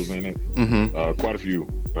Fox was in it. Mm-hmm. Quite a few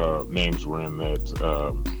names were in that,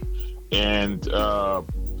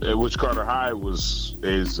 which Carter High was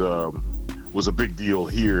a big deal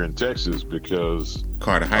here in Texas because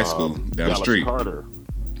Carter High School down Dallas the street. Carter.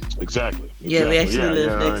 Exactly. Yeah, we actually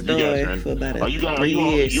lived next door for about 3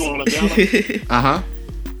 years. You all in Dallas? Uh-huh.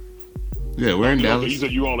 Yeah, we're in Dallas. You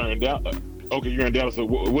said you all are in Dallas. Okay, you're in Dallas. So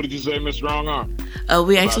what did you say, Miss Strong Arm?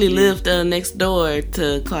 We actually lived next door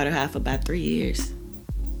to Carter High for about 3 years.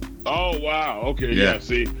 Oh, wow. Okay, yeah.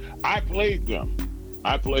 See, I played them.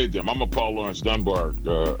 I'm a Paul Laurence Dunbar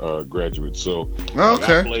graduate, so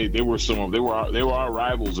I played. They were our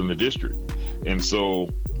rivals in the district, and so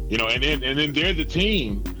and then they're the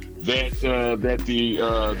team that the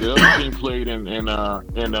other team played in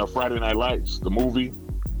Friday Night Lights, the movie.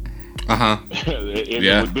 Yeah.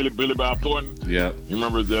 With Billy Bob Thornton. Yeah. You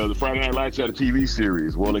remember the Friday Night Lights had a TV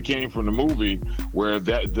series. Well, it came from the movie where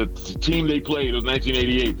the team they played, it was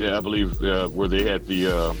 1988, I believe, where they had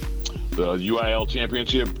the UIL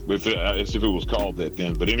championship, as if it was called that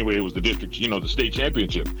then. But anyway, it was the district, the state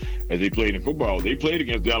championship. As they played in football, they played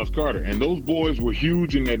against Dallas Carter, and those boys were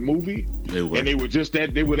huge in that movie. They were. And they were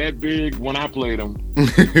that big when I played them.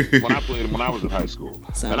 When I was in high school.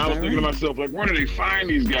 And I was thinking to myself, like, where do they find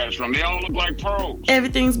these guys from? They all look like pros.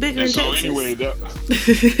 Everything's bigger in Texas. So anyway,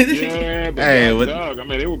 Doug, I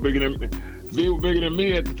mean, they were bigger than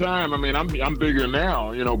me at the time. I mean, I'm bigger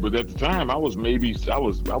now, but at the time I wasn't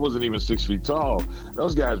even 6 feet tall.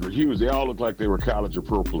 Those guys were huge. They all looked like they were college or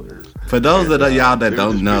pro players. For those of y'all that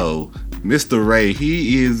don't know, Mr. Ray,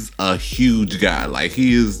 he is a huge guy. Like,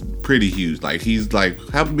 he is pretty huge. Like, he's like,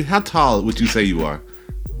 how tall would you say you are?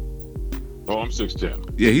 Oh, I'm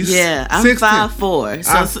 6'10". Yeah, I'm 5'4".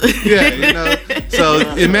 So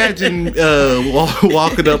imagine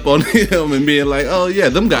walking up on him and being like, "Oh yeah,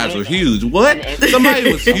 them guys were huge." What?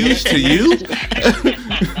 Somebody was huge to you?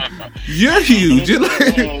 You're huge.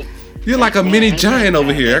 You're like a mini giant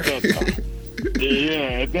over here.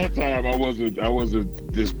 Yeah, at that time I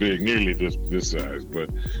wasn't this big, nearly this size, but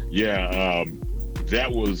yeah,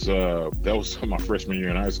 that was my freshman year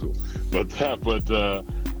in high school. But that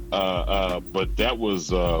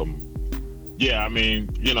was yeah. I mean,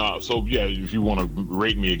 so yeah, if you want to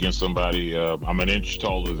rate me against somebody, I'm an inch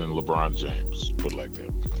taller than LeBron James. Put it like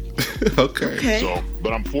that. Okay. So,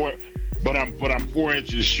 but I'm 4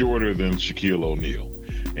 inches shorter than Shaquille O'Neal.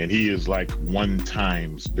 And he is like 1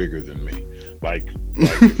 times bigger than me. Like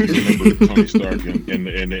if you remember Tony Stark in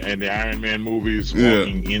the Iron Man movies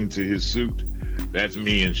walking into his suit, that's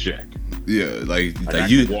me and Shaq. Yeah, like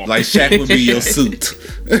Shaq would be your suit.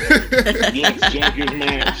 Yes,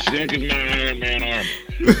 Shaq is my Iron Man armor.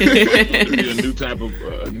 A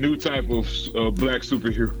new type of black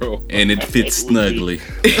superhero, and it fits snugly.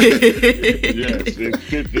 Yes,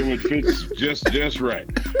 it would fit just right.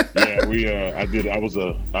 Yeah,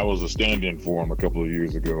 I was a stand-in for him a couple of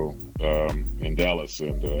years ago in Dallas,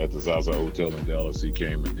 and at the Zaza Hotel in Dallas, he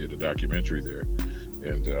came and did a documentary there,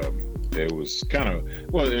 and it was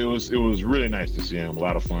it was really nice to see him. A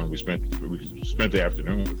lot of fun. We spent the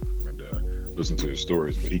afternoon with him and listened to his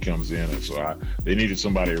stories. But he comes in, and so they needed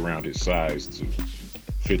somebody around his size to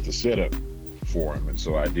fit the setup for him, and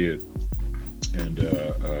so I did. And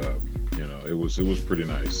it was pretty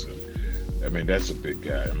nice. And, I mean, that's a big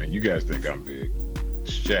guy. I mean, you guys think I'm big.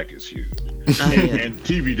 Shaq is huge, and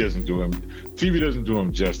TV doesn't do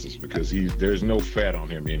him justice because there's no fat on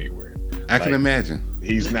him anywhere. I can imagine.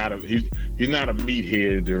 He's not a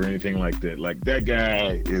meathead or anything like that. Like that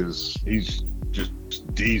guy he's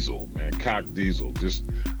just diesel, man, cock diesel, just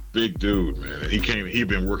big dude, man. And he'd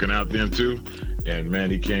been working out then too, and man,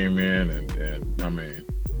 he came in and I mean,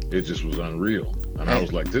 it just was unreal. And I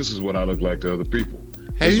was like, this is what I look like to other people.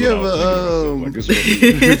 Have you ever?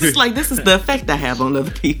 It's like this is the effect I have on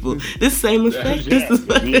other people. This same effect.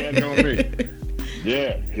 On me.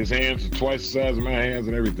 Yeah, his hands are twice the size of my hands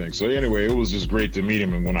and everything. So anyway, it was just great to meet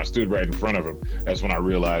him. And when I stood right in front of him, that's when I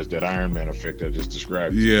realized that Iron Man effect I just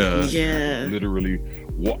described. Yeah.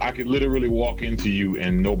 I could literally walk into you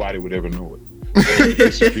and nobody would ever know it.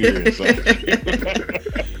 Disappear inside.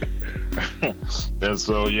 And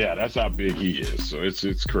so yeah, that's how big he is. So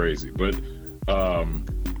it's crazy. But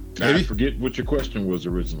I forget what your question was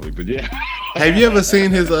originally. But yeah. Have you ever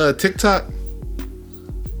seen his TikTok?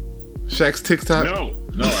 Shaq's TikTok? No,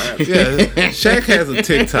 I haven't. Yeah, Shaq has a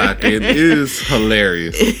TikTok and it is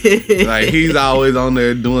hilarious. Like he's always on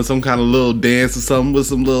there doing some kind of little dance or something with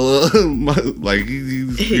some little like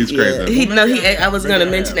he's crazy. I was gonna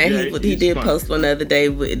mention that he did post one the other day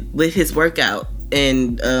with his workout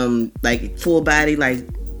and like full body like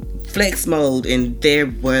flex mode, and there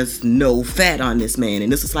was no fat on this man,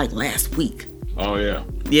 and this was like last week. Oh yeah.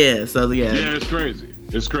 Yeah. So yeah. Yeah, it's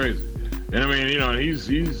crazy. And I mean, he's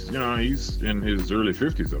in his early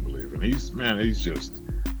 50s, I believe, and he's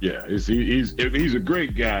a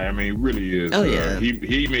great guy. I mean, he really is. Oh yeah.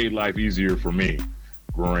 He made life easier for me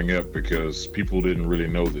growing up because people didn't really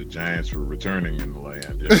know that giants were returning in the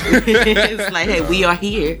land. It's like, hey, we are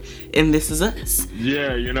here, and this is us.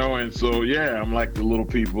 Yeah, and so I'm like the little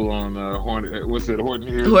people on Horton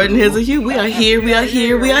Hears a Hue. We are here. We are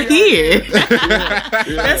here. We are here.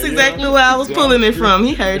 That's exactly where I was pulling it from.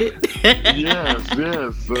 He heard it. Yes.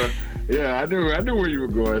 I knew where you were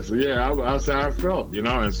going. So that's how I felt,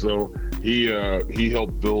 and so he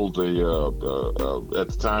helped build at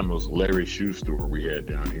the time it was Larry Shoe Store we had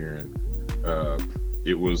down here, and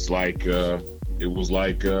it was like I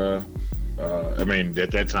mean,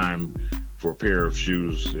 at that time, for a pair of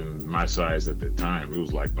shoes in my size at that time, it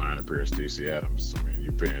was like buying a pair of Stacey Adams. I mean,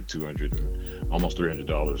 you're paying almost $300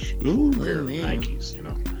 for a pair of Nikes,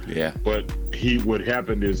 Yeah. But what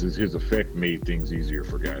happened is his effect made things easier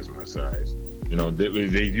for guys my size.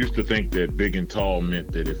 They used to think that big and tall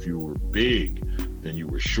meant that if you were big, then you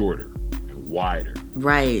were shorter and wider.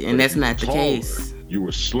 Right, and that's not the case. You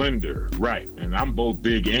were slender, right? And I'm both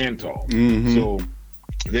big and tall, so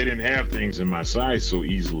they didn't have things in my size so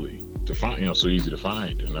easily to find. So easy to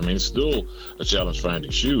find. And I mean, it's still a challenge finding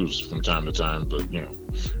shoes from time to time, but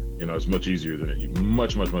it's much easier than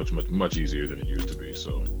much easier than it used to be.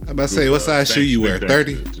 So I'm about to say, what size shoe you wear?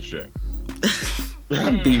 30? To Shaq.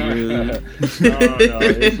 That'd be rude. No,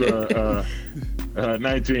 it's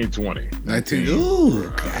 19, 20. 19.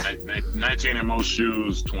 Ooh. 19 in most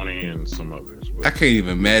shoes, 20 in some others. But, I can't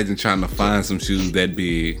even imagine trying to find some shoes that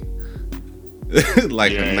big.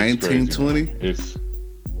 Like a 1920. It's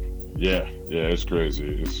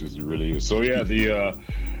crazy. It really is. So yeah, he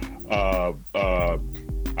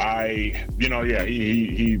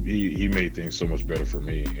made things so much better for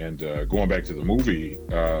me. And going back to the movie,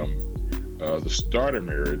 The Starter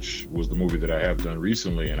Marriage was the movie that I have done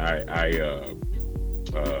recently, and I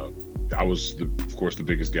was, of course, the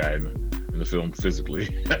biggest guy in the film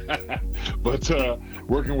physically, but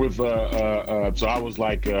working with so I was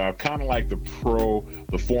like kind of like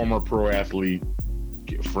the former pro athlete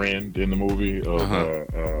friend in the movie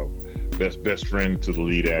of best friend to the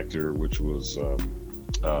lead actor, which was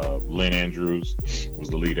Lynn Andrews was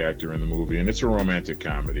the lead actor in the movie, and it's a romantic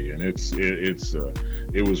comedy, and it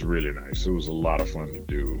was really nice. It was a lot of fun to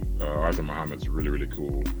do. Arthur Muhammad's really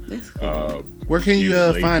cool. That's cool. Where can you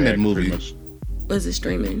find that movie? Was it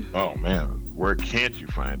streaming? Oh man, where can't you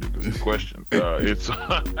find it? Is the question.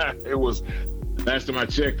 It was last time I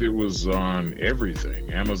checked, it was on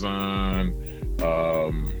everything. Amazon,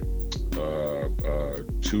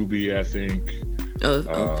 Tubi, I think. Oh,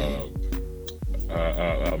 okay.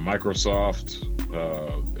 Microsoft,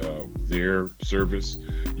 their service.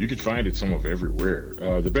 You could find it some of everywhere.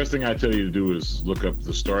 The best thing I tell you to do is look up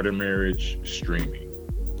The Starter Marriage streaming.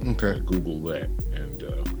 Okay. Google that, and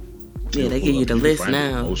yeah, they give you the list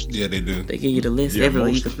now. Yeah, they do. They give you the list everywhere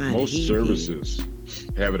you can find it. Most services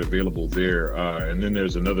have it available there. And then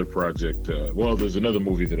there's another project. There's another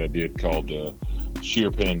movie that I did called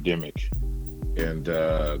Sheer Pandemic, and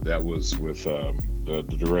that was with the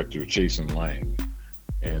director Chasen Lang,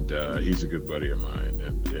 and he's a good buddy of mine,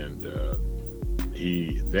 and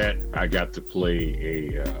I got to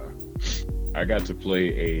play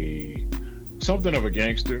a something of a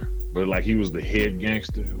gangster, but like he was the head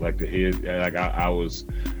gangster, like the head, like I was.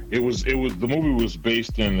 It was the movie was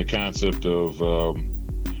based in the concept of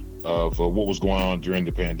what was going on during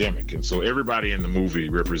the pandemic, and so everybody in the movie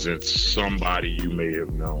represents somebody you may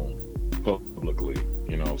have known publicly,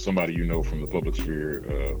 somebody you know from the public sphere,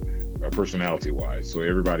 personality-wise. So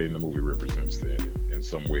everybody in the movie represents that in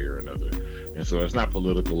some way or another, and so it's not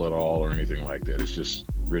political at all or anything like that. It's just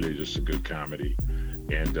really just a good comedy,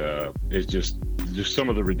 and it's just some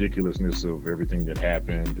of the ridiculousness of everything that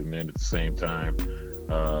happened, and then at the same time,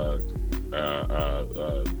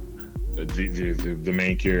 the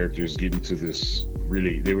main characters get into this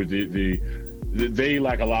really. They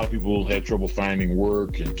like a lot of people had trouble finding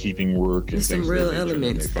work and keeping work, and there's some real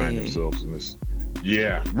elements. They find themselves in this.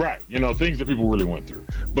 Yeah, right. Things that people really went through,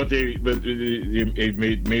 but it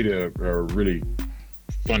made a really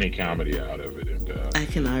funny comedy out of it, and I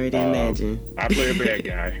can already imagine. I play a bad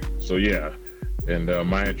guy, so yeah. And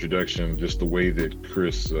my introduction, just the way that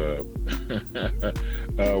Chris, one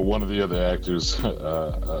of the other actors,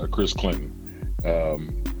 Chris Clinton,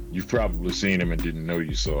 you've probably seen him and didn't know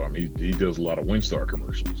you saw him. He does a lot of Windstar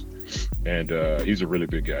commercials, and he's a really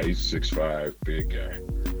big guy. He's 6'5", big guy,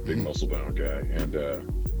 big muscle-bound guy, and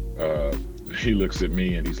he looks at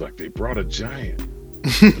me and he's like, "They brought a giant."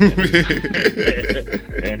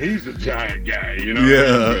 And he's a giant guy,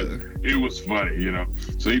 Yeah. It was funny,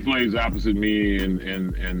 So he plays opposite me in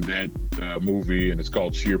that movie, and it's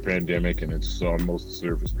called Sheer Pandemic, and it's on most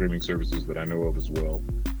streaming services that I know of as well.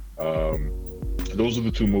 Those are the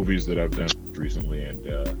two movies that I've done recently, and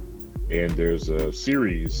there's a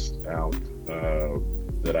series out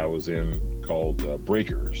that I was in called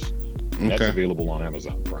Breakers. And that's available on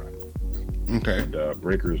Amazon Prime. Okay. And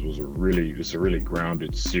Breakers was a really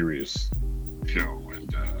grounded, serious show,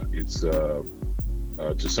 and it's to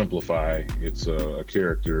simplify, it's a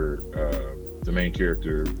character. The main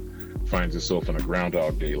character finds himself in a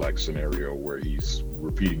Groundhog Day-like scenario where he's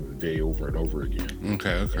repeating the day over and over again.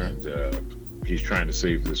 Okay. And he's trying to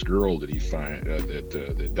save this girl that he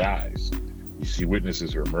that dies. He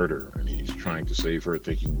witnesses her murder, and he's trying to save her,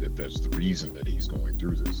 thinking that that's the reason that he's going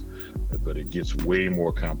through this. But it gets way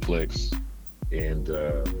more complex and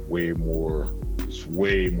way more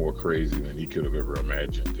crazy than he could have ever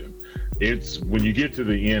imagined. And it's when you get to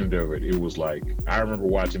the end of it, it was like, I remember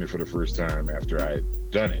watching it for the first time after I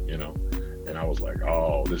had done it, and I was like,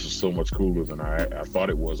 oh, this is so much cooler than I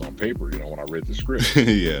thought it was on paper, when I read the script.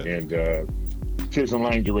 Yeah. And Chasen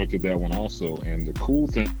Lang directed that one also, and the cool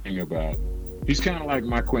thing about, he's kind of like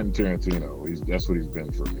my Quentin Tarantino. That's what he's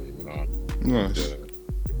been for me, Nice. And,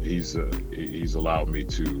 he's allowed me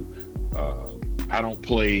to. I don't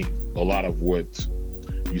play a lot of what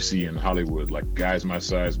you see in Hollywood, like guys my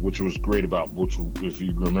size, which was great about, if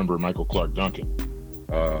you remember Michael Clark Duncan,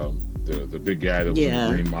 the big guy that was in the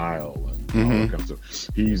Green Mile and all that kind of stuff.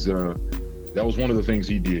 He's that was one of the things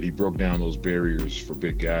he did. He broke down those barriers for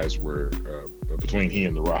big guys where between he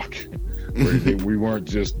and The Rock, where we weren't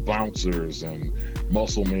just bouncers and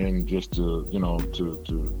muscle men just to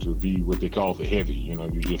be what they call the heavy. You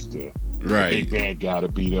just Right. big bad guy to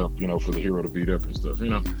beat up, for the hero to beat up and stuff,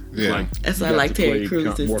 Yeah. That's why I like Terry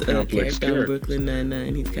Crews' character on Brooklyn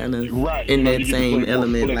Nine-Nine. He's kind of in that same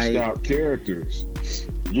element, like out characters.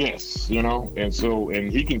 Yes,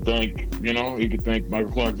 and he can thank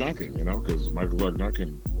Michael Clark Duncan, because Michael Clark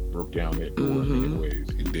Duncan broke down that door in many ways.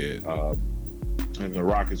 He did. And The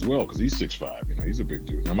Rock as well, because he's 6'5", he's a big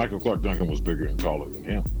dude. Now Michael Clark Duncan was bigger and taller than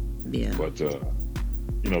him. Yeah. But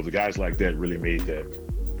the guys like that really made that,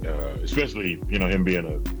 especially him being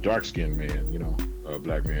a dark-skinned man, a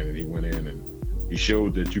black man, and he went in and he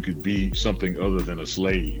showed that you could be something other than a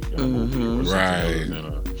slave, right?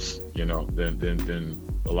 Than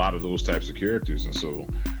a lot of those types of characters, and so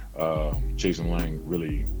Chasen Lang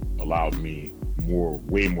really allowed me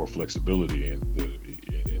way more flexibility in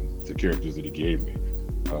the characters that he gave me.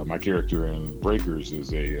 My character in Breakers is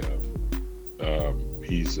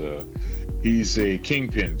he's a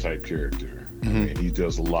kingpin type character. And he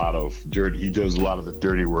does a lot of the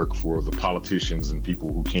dirty work for the politicians and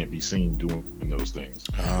people who can't be seen doing those things.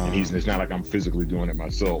 And it's not like I'm physically doing it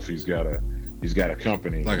myself. He's got a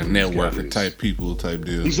company, like a networker type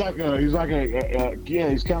deal. He's kind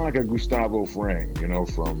of like a Gustavo Fring,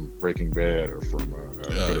 from Breaking Bad or from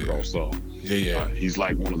Better Call Saul. Yeah. He's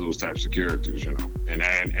like one of those types of characters, And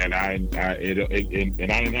I didn't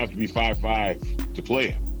have to be 5'5" to play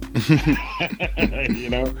him.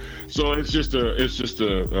 So it's just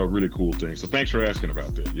a really cool thing. So thanks for asking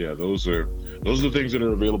about that. Yeah, those are the things that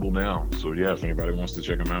are available now. So yeah, if anybody wants to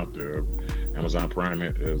check them out, they're Amazon Prime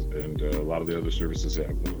and a lot of the other services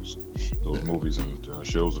have those movies and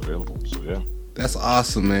shows available. So yeah. That's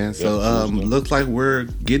awesome, man. So looks like we're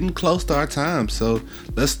getting close to our time. So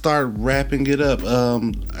let's start wrapping it up.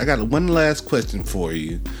 I got one last question for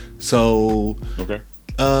you. So okay.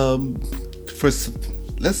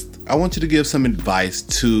 I want you to give some advice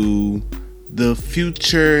to the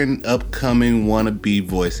future and upcoming wannabe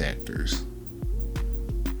voice actors.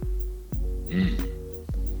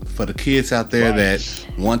 For the kids out there that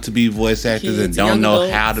want to be voice actors and don't know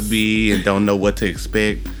how to be and don't know what to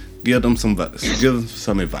expect, give them some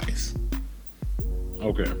advice.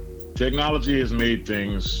 Okay. Technology has made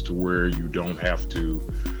things to where you don't have to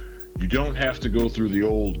go through the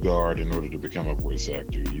old guard in order to become a voice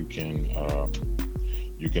actor.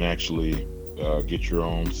 You can actually get your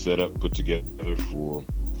own setup put together for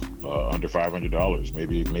under $500,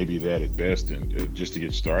 maybe that at best, and just to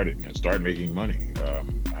get started and start making money.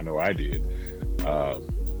 I know I did.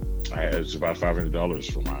 It's about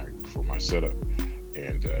 $500 for my setup,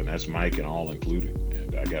 and that's mic and all included.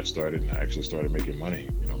 And I got started, and I actually started making money,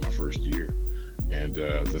 my first year. And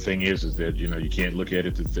the thing is that you can't look at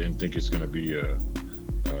it and think it's going to be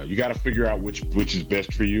you got to figure out which is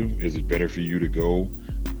best for you. Is it better for you to go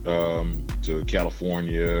to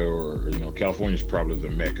California, or California is probably the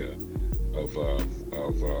mecca of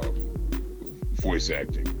voice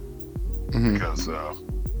acting, because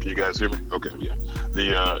can you guys hear me? Okay,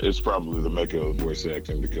 yeah. It's probably the mecca of voice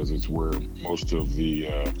acting because it's where most of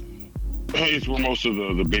the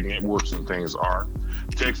big networks and things are.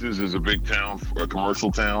 Texas is a big town, a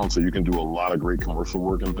commercial town, so you can do a lot of great commercial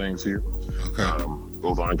work and things here. Okay.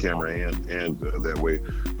 Both on camera and that way.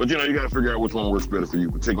 But you got to figure out which one works better for you.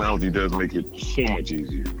 But technology does make it so much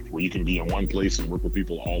easier, where you can be in one place and work with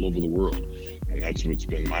people all over the world. And that's what's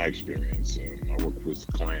been my experience. I work with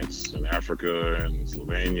clients in Africa and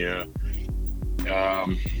Slovenia.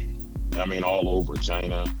 All over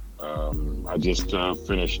China. I just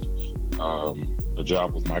finished a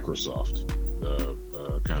job with Microsoft, the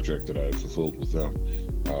contract that I fulfilled with them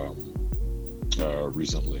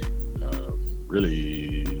recently.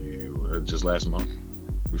 Really, just last month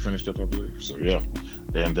we finished up, I believe. So yeah,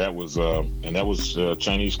 and that was a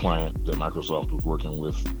Chinese client that Microsoft was working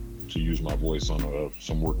with to use my voice on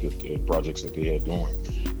some work projects that they had going.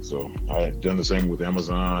 So I had done the same with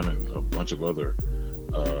Amazon and a bunch of other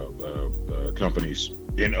companies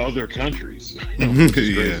in other countries. Yeah.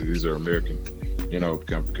 These are American,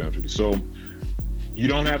 companies. So you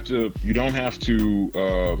don't have to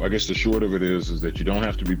I guess the short of it is that you don't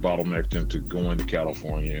have to be bottlenecked into going to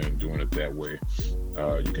California and doing it that way.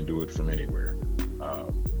 You can do it from anywhere.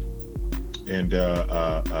 And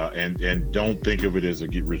don't think of it as a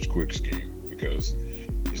get rich quick scheme, because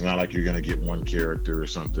it's not like you're going to get one character or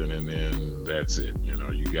something and then that's it.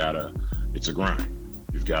 It's a grind.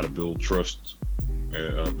 You've got to build trust,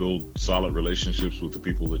 build solid relationships with the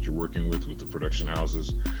people that you're working with the production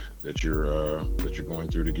houses that you're going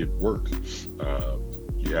through to get work.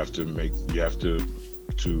 You have to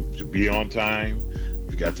be on time.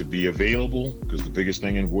 You've got to be available, because the biggest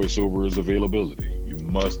thing in voiceover is availability. You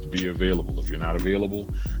must be available. If you're not available,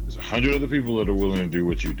 there's 100 other people that are willing to do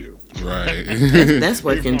what you do. Right. That's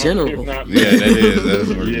work in general. That is. That's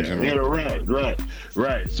work in general. Yeah,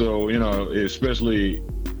 right. So, especially,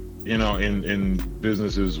 in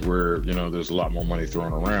businesses where, there's a lot more money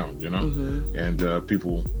thrown around, and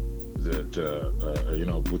people that,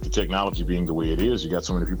 with the technology being the way it is, you got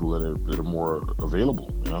so many people that are more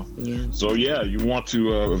available, Yeah. So, you want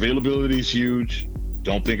to, availability is huge.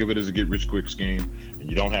 Don't think of it as a get-rich-quick scheme, and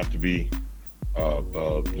you don't have to be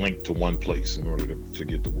linked to one place in order to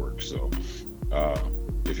get the work. So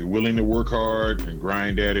if you're willing to work hard and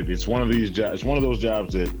grind at it, it's one of these jobs. It's one of those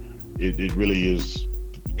jobs that it really is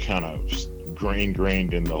kind of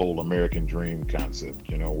ingrained in the whole American dream concept,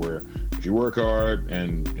 where if you work hard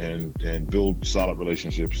and build solid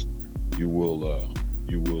relationships, you will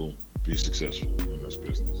be successful in this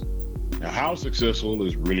business. Now, how successful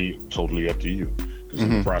is really totally up to you, because in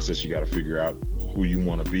the process, you got to figure out who you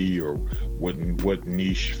want to be or what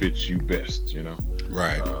niche fits you best,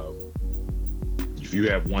 Right. If you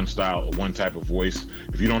have one style or one type of voice,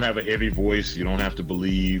 if you don't have a heavy voice, you don't have to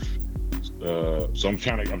believe. So I'm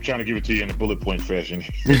trying to give it to you in a bullet point fashion.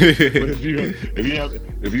 But if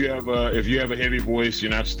you have a heavy voice,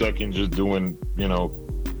 you're not stuck in just doing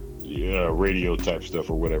radio type stuff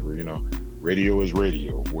or whatever. Radio is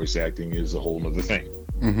radio. Voice acting is a whole nother thing.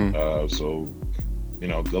 So, a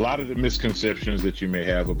lot of the misconceptions that you may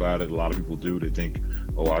have about it, a lot of people do. They think,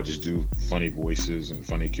 I'll just do funny voices and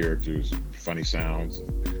funny characters, and funny sounds.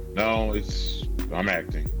 No, I'm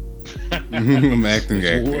acting. I'm acting.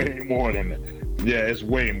 It's way more than that. Yeah, it's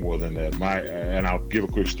way more than that. And I'll give a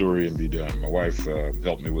quick story and be done. My wife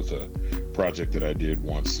helped me with a project that I did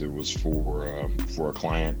once. It was for a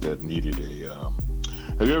client that needed a.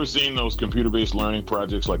 Have you ever seen those computer-based learning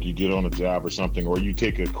projects, like you get on a job or something, or you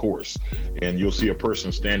take a course and you'll see a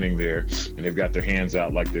person standing there and they've got their hands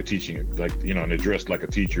out like they're teaching it, like, and they're dressed like a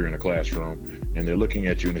teacher in a classroom, and they're looking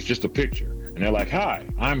at you and it's just a picture, and they're like, "Hi,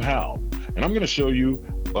 I'm Hal, and I'm going to show you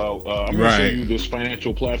show you this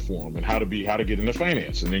financial platform and how to get into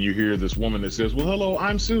finance." And then you hear this woman that says, "Well, hello,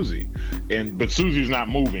 I'm Susie," but Susie's not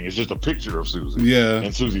moving. It's just a picture of Susie. Yeah.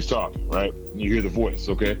 And Susie's talking, right? And you hear the voice,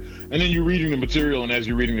 okay? And then you're reading the material, and as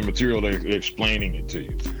you're reading the material, they're explaining it to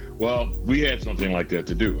you. Well, we had something like that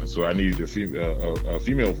to do, and so I needed a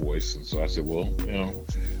female voice, and so I said, well,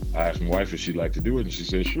 I asked my wife if she'd like to do it, and she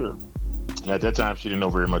said, sure. And at that time, she didn't know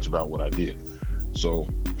very much about what I did. So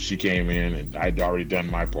she came in, and I'd already done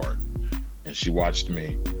my part, and she watched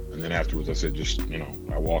me. And then afterwards, I said,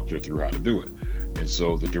 I walked her through how to do it. And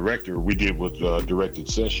so the director, we did with directed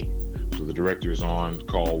session. So the director is on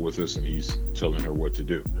call with us, and he's telling her what to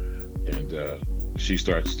do. And she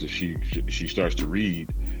starts to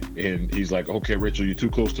read, and he's like, "Okay, Rachel, you're too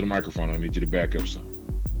close to the microphone. I need you to back up some."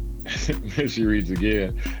 Then she reads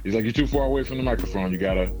again. He's like, "You're too far away from the microphone. You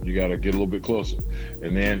gotta get a little bit closer."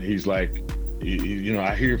 And then he's like,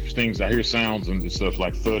 I hear things, I hear sounds and stuff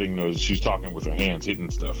like thudding noise. She's talking with her hands,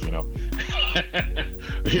 hitting stuff, hitting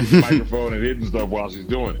the microphone and hitting stuff while she's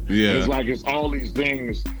doing it. Yeah. It's like it's all these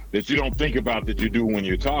things that you don't think about that you do when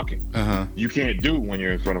you're talking. You can't do when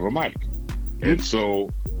you're in front of a mic. And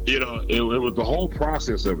so, it was the whole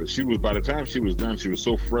process of it. By the time she was done, she was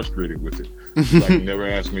so frustrated with it. She's like, "Never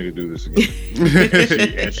asked me to do this again."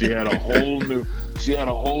 and she had a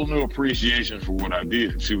whole new appreciation for what I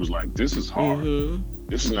did. She was like, "This is hard.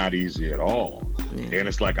 This is not easy at all." And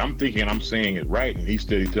it's like, I'm thinking I'm saying it right, and he's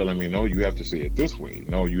steady telling me, "No, you have to say it this way.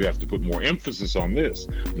 No, you have to put more emphasis on this.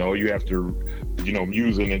 No, you have to,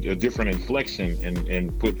 use a different inflection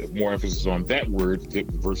and put more emphasis on that word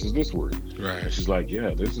versus this word." Right. And she's like,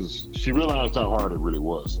 "Yeah, she realized how hard it really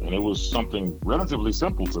was. And it was something relatively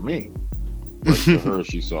simple to me. But to her,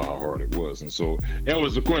 she saw how hard it was. And so that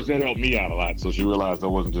helped me out a lot. So she realized I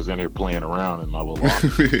wasn't just in there playing around in my little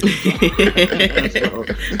office. So,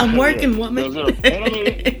 I'm working, woman.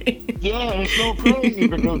 It's so crazy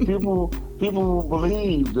because people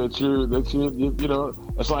believe that you're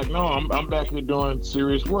it's like, no, I'm back here doing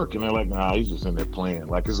serious work. And they're like, nah, he's just in there playing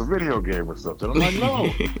like it's a video game or something. I'm like,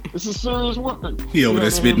 no, this is serious work. He over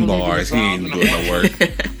there spitting bars. He ain't doing no work.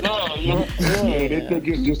 They think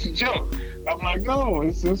it's just a joke. I'm like, no,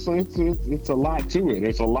 it's a lot to it.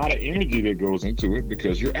 There's a lot of energy that goes into it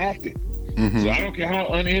because you're acting. So I don't care how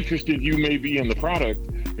uninterested you may be in the product.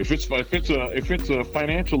 If it's a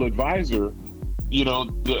financial advisor, the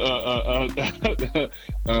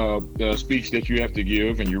speech that you have to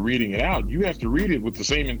give and you're reading it out, you have to read it with the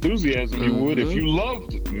same enthusiasm you would if you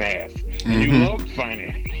loved math and you loved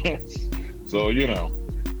finance. So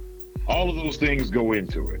all of those things go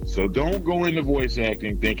into it. So don't go into voice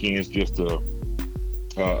acting thinking it's just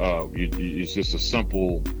it's just a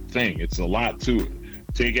simple thing. It's a lot to it.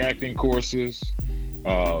 Take acting courses,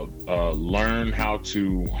 learn how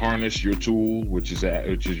to harness your tool, which is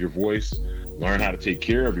your voice. Learn how to take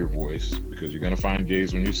care of your voice, because you're gonna find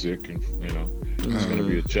days when you're sick, and it's gonna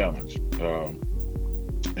be a challenge.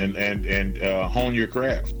 And hone your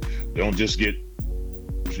craft. Don't just get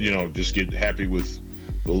happy with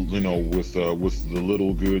with the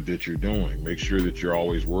little good that you're doing. Make sure that you're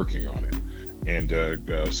always working on it and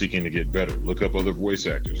seeking to get better. Look up other voice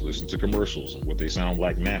actors. Listen to commercials and what they sound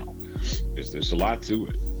like now. There's a lot to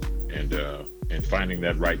it, and finding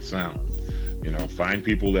that right sound. Find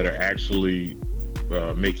people that are actually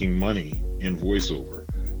making money in voiceover,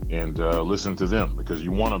 and listen to them, because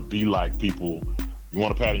you want to be like people. You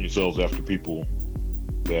want to pattern yourselves after people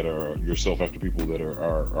that are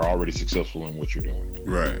already successful in what you're doing.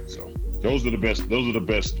 Right. So those are the best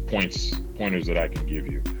pointers that I can give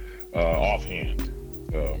you offhand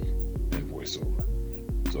in voiceover.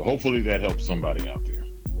 So hopefully that helps somebody out there.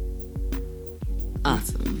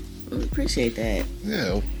 Awesome. We appreciate that.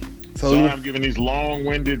 Yeah. Sorry, I'm giving these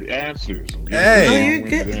long-winded answers. You're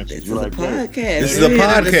good. This is a podcast. This is a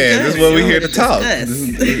podcast. This is what we're here to talk.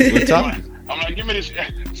 We're talking. I'm like, give me this.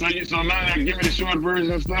 So now give me the short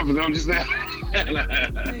version of stuff, and don't just say.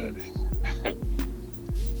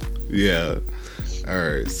 Yeah. All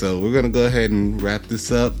right. So we're gonna go ahead and wrap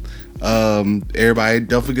this up. Everybody,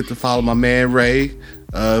 don't forget to follow my man Ray.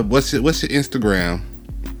 What's your Instagram?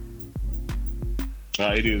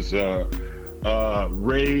 It is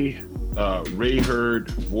Ray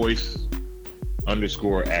Heard Voice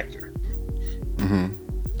 _actor. Mm-hmm.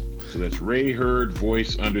 So that's Ray Heard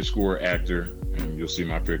Voice _actor, and you'll see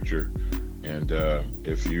my picture. And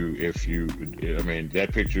if you, that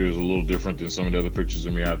picture is a little different than some of the other pictures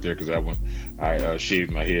of me out there, because I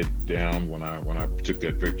shaved my head down when I took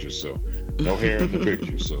that picture, so no hair in the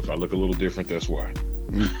picture. So if I look a little different, that's why.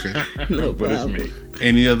 Okay. No but problem. It's me.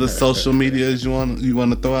 Any other social medias you want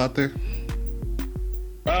to throw out there?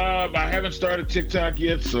 I haven't started TikTok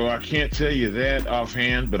yet, so I can't tell you that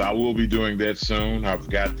offhand, but I will be doing that soon. I've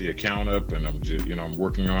got the account up, and I'm just, I'm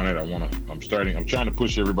working on it. I'm trying to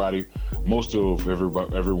push everybody, most of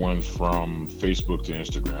everyone's from Facebook to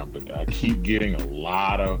Instagram, but I keep getting a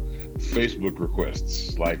lot of Facebook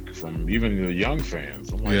requests, like from even the young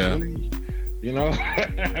fans. I'm like, really? Which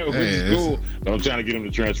is cool. But I'm trying to get them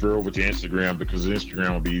to transfer over to Instagram, because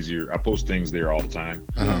Instagram will be easier. I post things there all the time,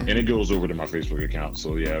 and it goes over to my Facebook account.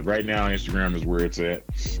 So yeah, right now Instagram is where it's at,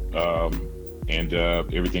 and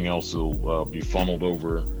everything else will be funneled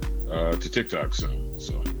over to TikTok soon.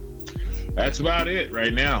 So that's about it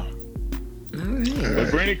right now. All right. But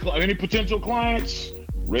for any potential clients,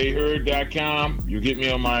 rayheard.com. You get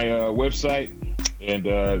me on my website. And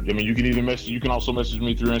you can you can also message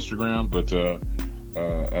me through Instagram, but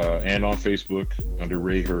and on Facebook under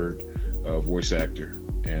Ray Heard, voice actor.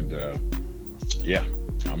 And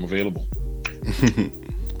I'm available.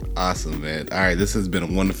 Awesome, man. All right, this has been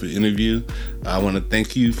a wonderful interview. I want to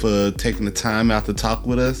thank you for taking the time out to talk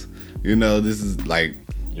with us. This is like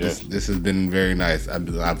this has been very nice.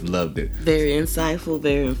 I've loved it. Very insightful,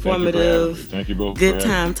 very informative. Thank you both. Good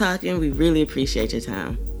time talking. We really appreciate your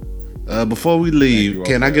time. Before we leave,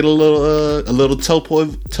 can I get a little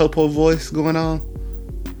topo voice going on?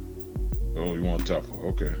 Oh, you want topo?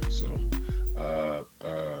 Okay, so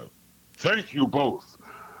thank you both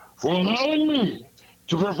for allowing me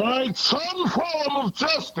to provide some form of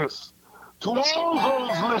justice to all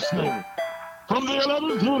those listening from the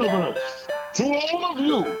 11th universe. To all of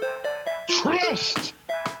you, trust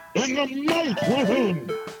in the might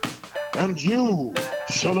within, and you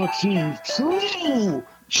shall achieve true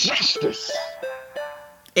justice.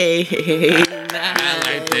 Hey, nice. I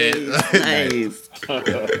like that. Nice.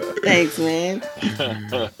 Thanks, man.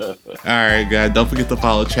 All right, guys. Don't forget to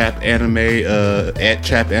follow Trap Anime at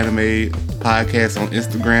Trap Anime Podcast on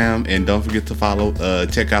Instagram, and don't forget to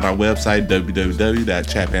check out our website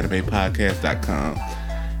www.trapanimepodcast.com.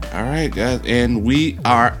 All right, guys, and we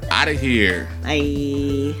are out of here.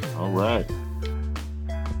 Bye. All right.